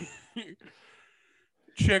great.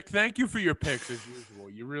 Chick, thank you for your picks as usual.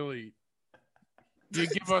 You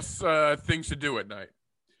give us things to do at night.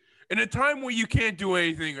 In a time where you can't do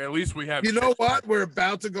anything, at least we have. You know what? We're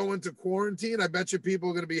about to go into quarantine. I bet you people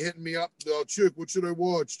are going to be hitting me up. Oh, Chick, what should I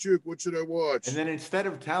watch? Chick, what should I watch? And then instead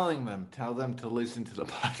of telling them, tell them to listen to the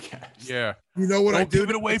podcast. Yeah. You know what I do?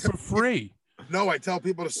 Give it away for free. No, I tell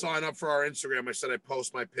people to sign up for our Instagram. I said I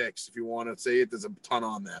post my picks. If you want to see it, there's a ton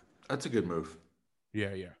on that. That's a good move.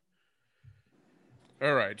 Yeah.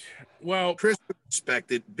 All right. Well, Chris,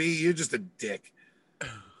 respect it. B, you're just a dick.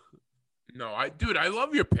 No, I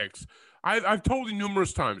love your picks. I've told you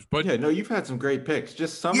numerous times, but yeah, no, you've had some great picks.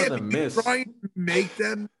 Just some of them miss. Try and make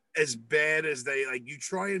them as bad as they like. You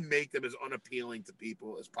try and make them as unappealing to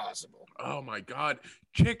people as possible. Oh my God,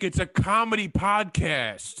 Chick! It's a comedy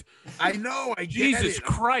podcast. I know. I get Jesus it.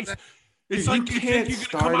 Christ! It's You like can't you're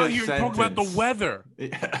gonna come out here and talk about the sentence. weather.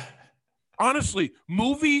 Yeah. Honestly,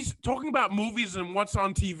 talking about movies and what's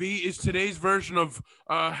on TV is today's version of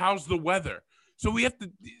how's the weather. So we have to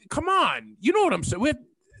come on. You know what I'm saying? We have to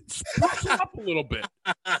spice it up a little bit.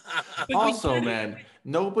 Also, man,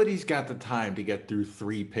 nobody's got the time to get through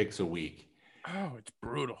 3 picks a week. Oh, it's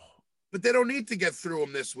brutal. But they don't need to get through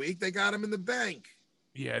them this week. They got them in the bank.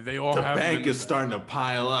 Yeah, they all The have. bank is starting to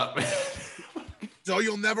pile up. So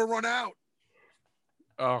you'll never run out.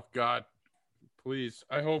 Oh God, please!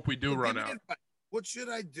 I hope we do run out. What should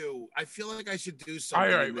I do? I feel like I should do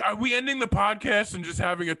something. All right, are we ending the podcast and just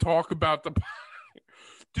having a talk about the?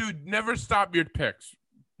 Dude, never stop your picks.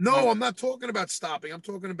 No, I'm not talking about stopping. I'm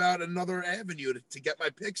talking about another avenue to get my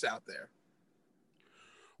picks out there.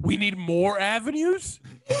 We need more avenues?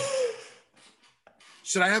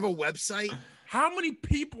 Should I have a website? How many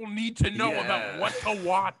people need to know about what to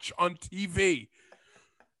watch on TV?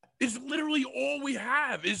 It's literally all we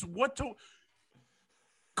have is what to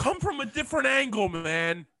come from a different angle,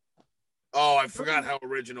 man. Oh, I forgot how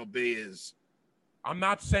original B is. I'm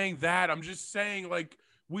not saying that. I'm just saying, like,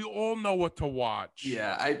 we all know what to watch.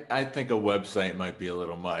 Yeah, I think a website might be a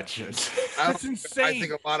little much. That's insane. I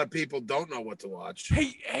think a lot of people don't know what to watch.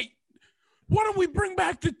 Hey, why don't we bring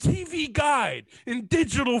back the TV guide in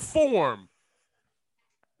digital form?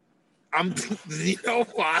 You know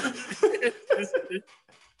what?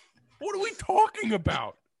 What are we talking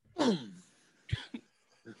about?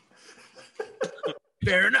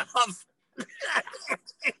 Fair enough.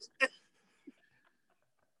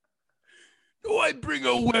 Do I bring a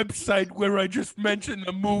website where I just mention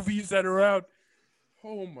the movies that are out?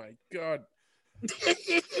 Oh my God.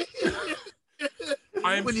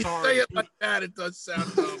 When you say it like that, it does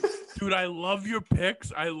sound dumb. Dude, I love your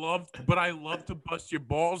picks. But I love to bust your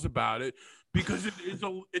balls about it because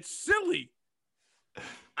it's silly.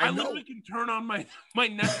 I literally can turn on my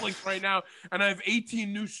Netflix right now and I have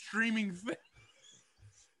 18 new streaming things.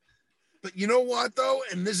 But you know what, though?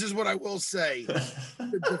 And this is what I will say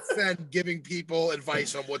to defend giving people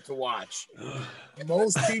advice on what to watch.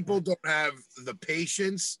 Most people don't have the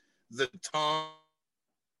patience, the time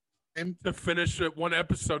to finish one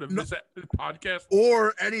episode of this podcast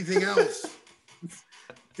or anything else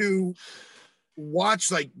to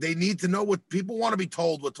watch. Like, they need to know what people want to be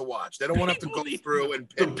told what to watch. They don't want to have to go through and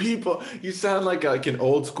pick. The people, you sound like an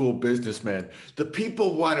old school businessman. The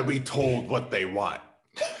people want to be told what they want.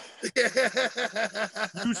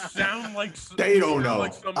 You sound like they don't know.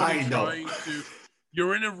 Like I know.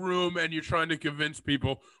 You're in a room and you're trying to convince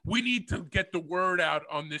people we need to get the word out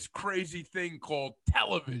on this crazy thing called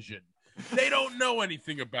television. They don't know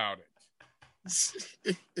anything about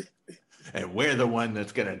it. And we're the one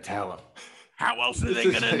that's going to tell them. How else are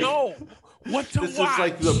they going to know what to watch? This is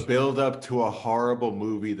like the build up to a horrible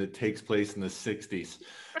movie that takes place in the 60s.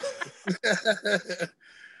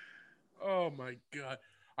 Oh my God.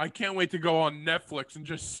 I can't wait to go on Netflix and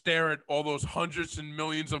just stare at all those hundreds and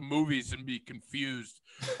millions of movies and be confused.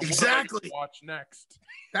 Exactly. What watch next.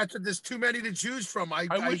 That's what there's too many to choose from. I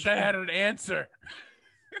wish I had an answer.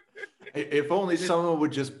 If only someone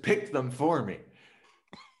would just pick them for me.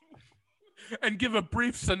 And give a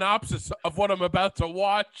brief synopsis of what I'm about to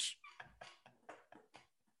watch.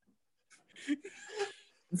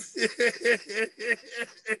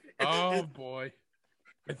 Oh boy.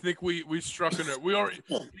 I think we struck in it.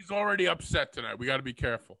 He's already upset tonight. We got to be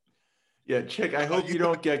careful. Yeah, Chick, I hope you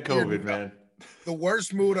don't get COVID, man. The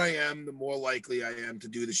worse mood I am, the more likely I am to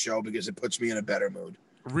do the show because it puts me in a better mood.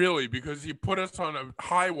 Really, because he put us on a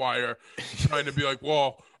high wire trying to be like,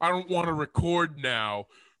 well, I don't want to record now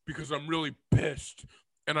because I'm really pissed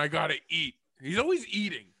and I got to eat. He's always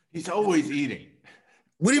eating. He's always eating.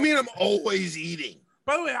 What do you mean I'm always eating?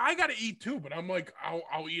 By the way, I got to eat too, but I'm like,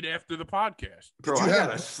 I'll eat after the podcast. Bro, I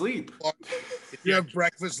got to sleep. Did you have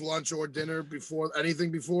breakfast, lunch, or dinner before?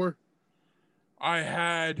 Anything before? All I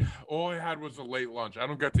had was a late lunch. I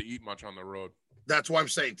don't get to eat much on the road. That's why I'm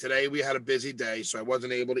saying today we had a busy day, so I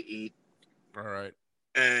wasn't able to eat. All right.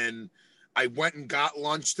 And I went and got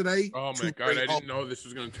lunch today. Oh my God, I didn't know this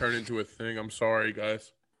was going to turn into a thing. I'm sorry,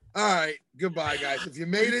 guys. All right. Goodbye, guys. If you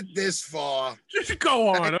made it this far, just go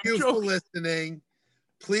on. Thank you for listening.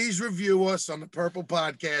 Please review us on the Purple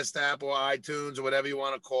Podcast app or iTunes or whatever you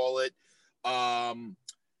want to call it.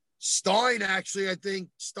 Stein, actually, I think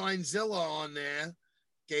Steinzilla on there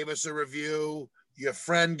gave us a review. Your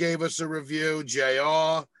friend gave us a review.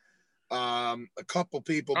 JR. A couple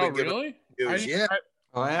people. Oh, really? Yeah.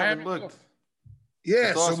 I haven't looked. Yeah,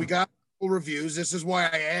 That's awesome. So we got reviews. This is why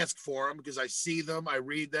I ask for them, because I see them, I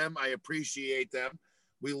read them, I appreciate them.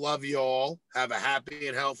 We love you all. Have a happy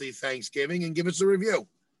and healthy Thanksgiving and give us a review.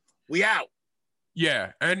 We out.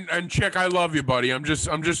 Yeah, and Chick, I love you, buddy. I'm just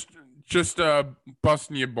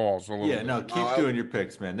busting your balls a little bit. Yeah, no, keep doing your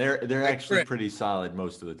picks, man. They're actually pretty solid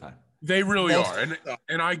most of the time. They really are.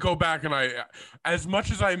 And I go back and I, as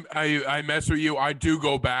much as I mess with you, I do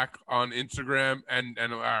go back on Instagram and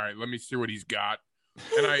all right, let me see what he's got.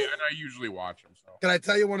 And I usually watch him. So can I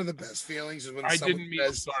tell you one of the best feelings is when I didn't mean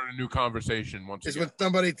to start a new conversation once again. When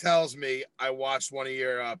somebody tells me I watched one of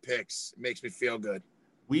your picks. It makes me feel good.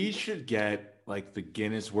 We should get like the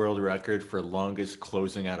Guinness World Record for longest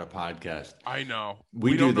closing out a podcast. I know.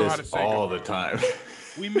 We do this all the time.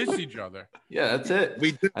 We miss each other. Yeah, that's it.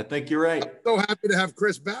 We do. I think you're right. I'm so happy to have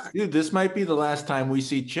Chris back. Dude, this might be the last time we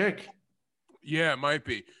see Chick. Yeah, it might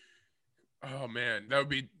be. Oh man, that would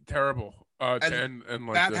be terrible. And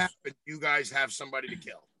like that this. happened, you guys have somebody to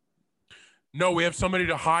kill. No, we have somebody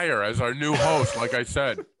to hire as our new host, like I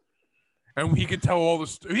said. And he could tell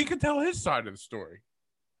he could tell his side of the story.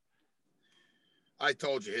 I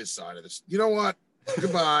told you his side of this. You know what?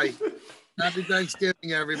 Goodbye. Happy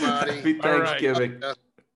Thanksgiving, everybody. Happy Thanksgiving. All right.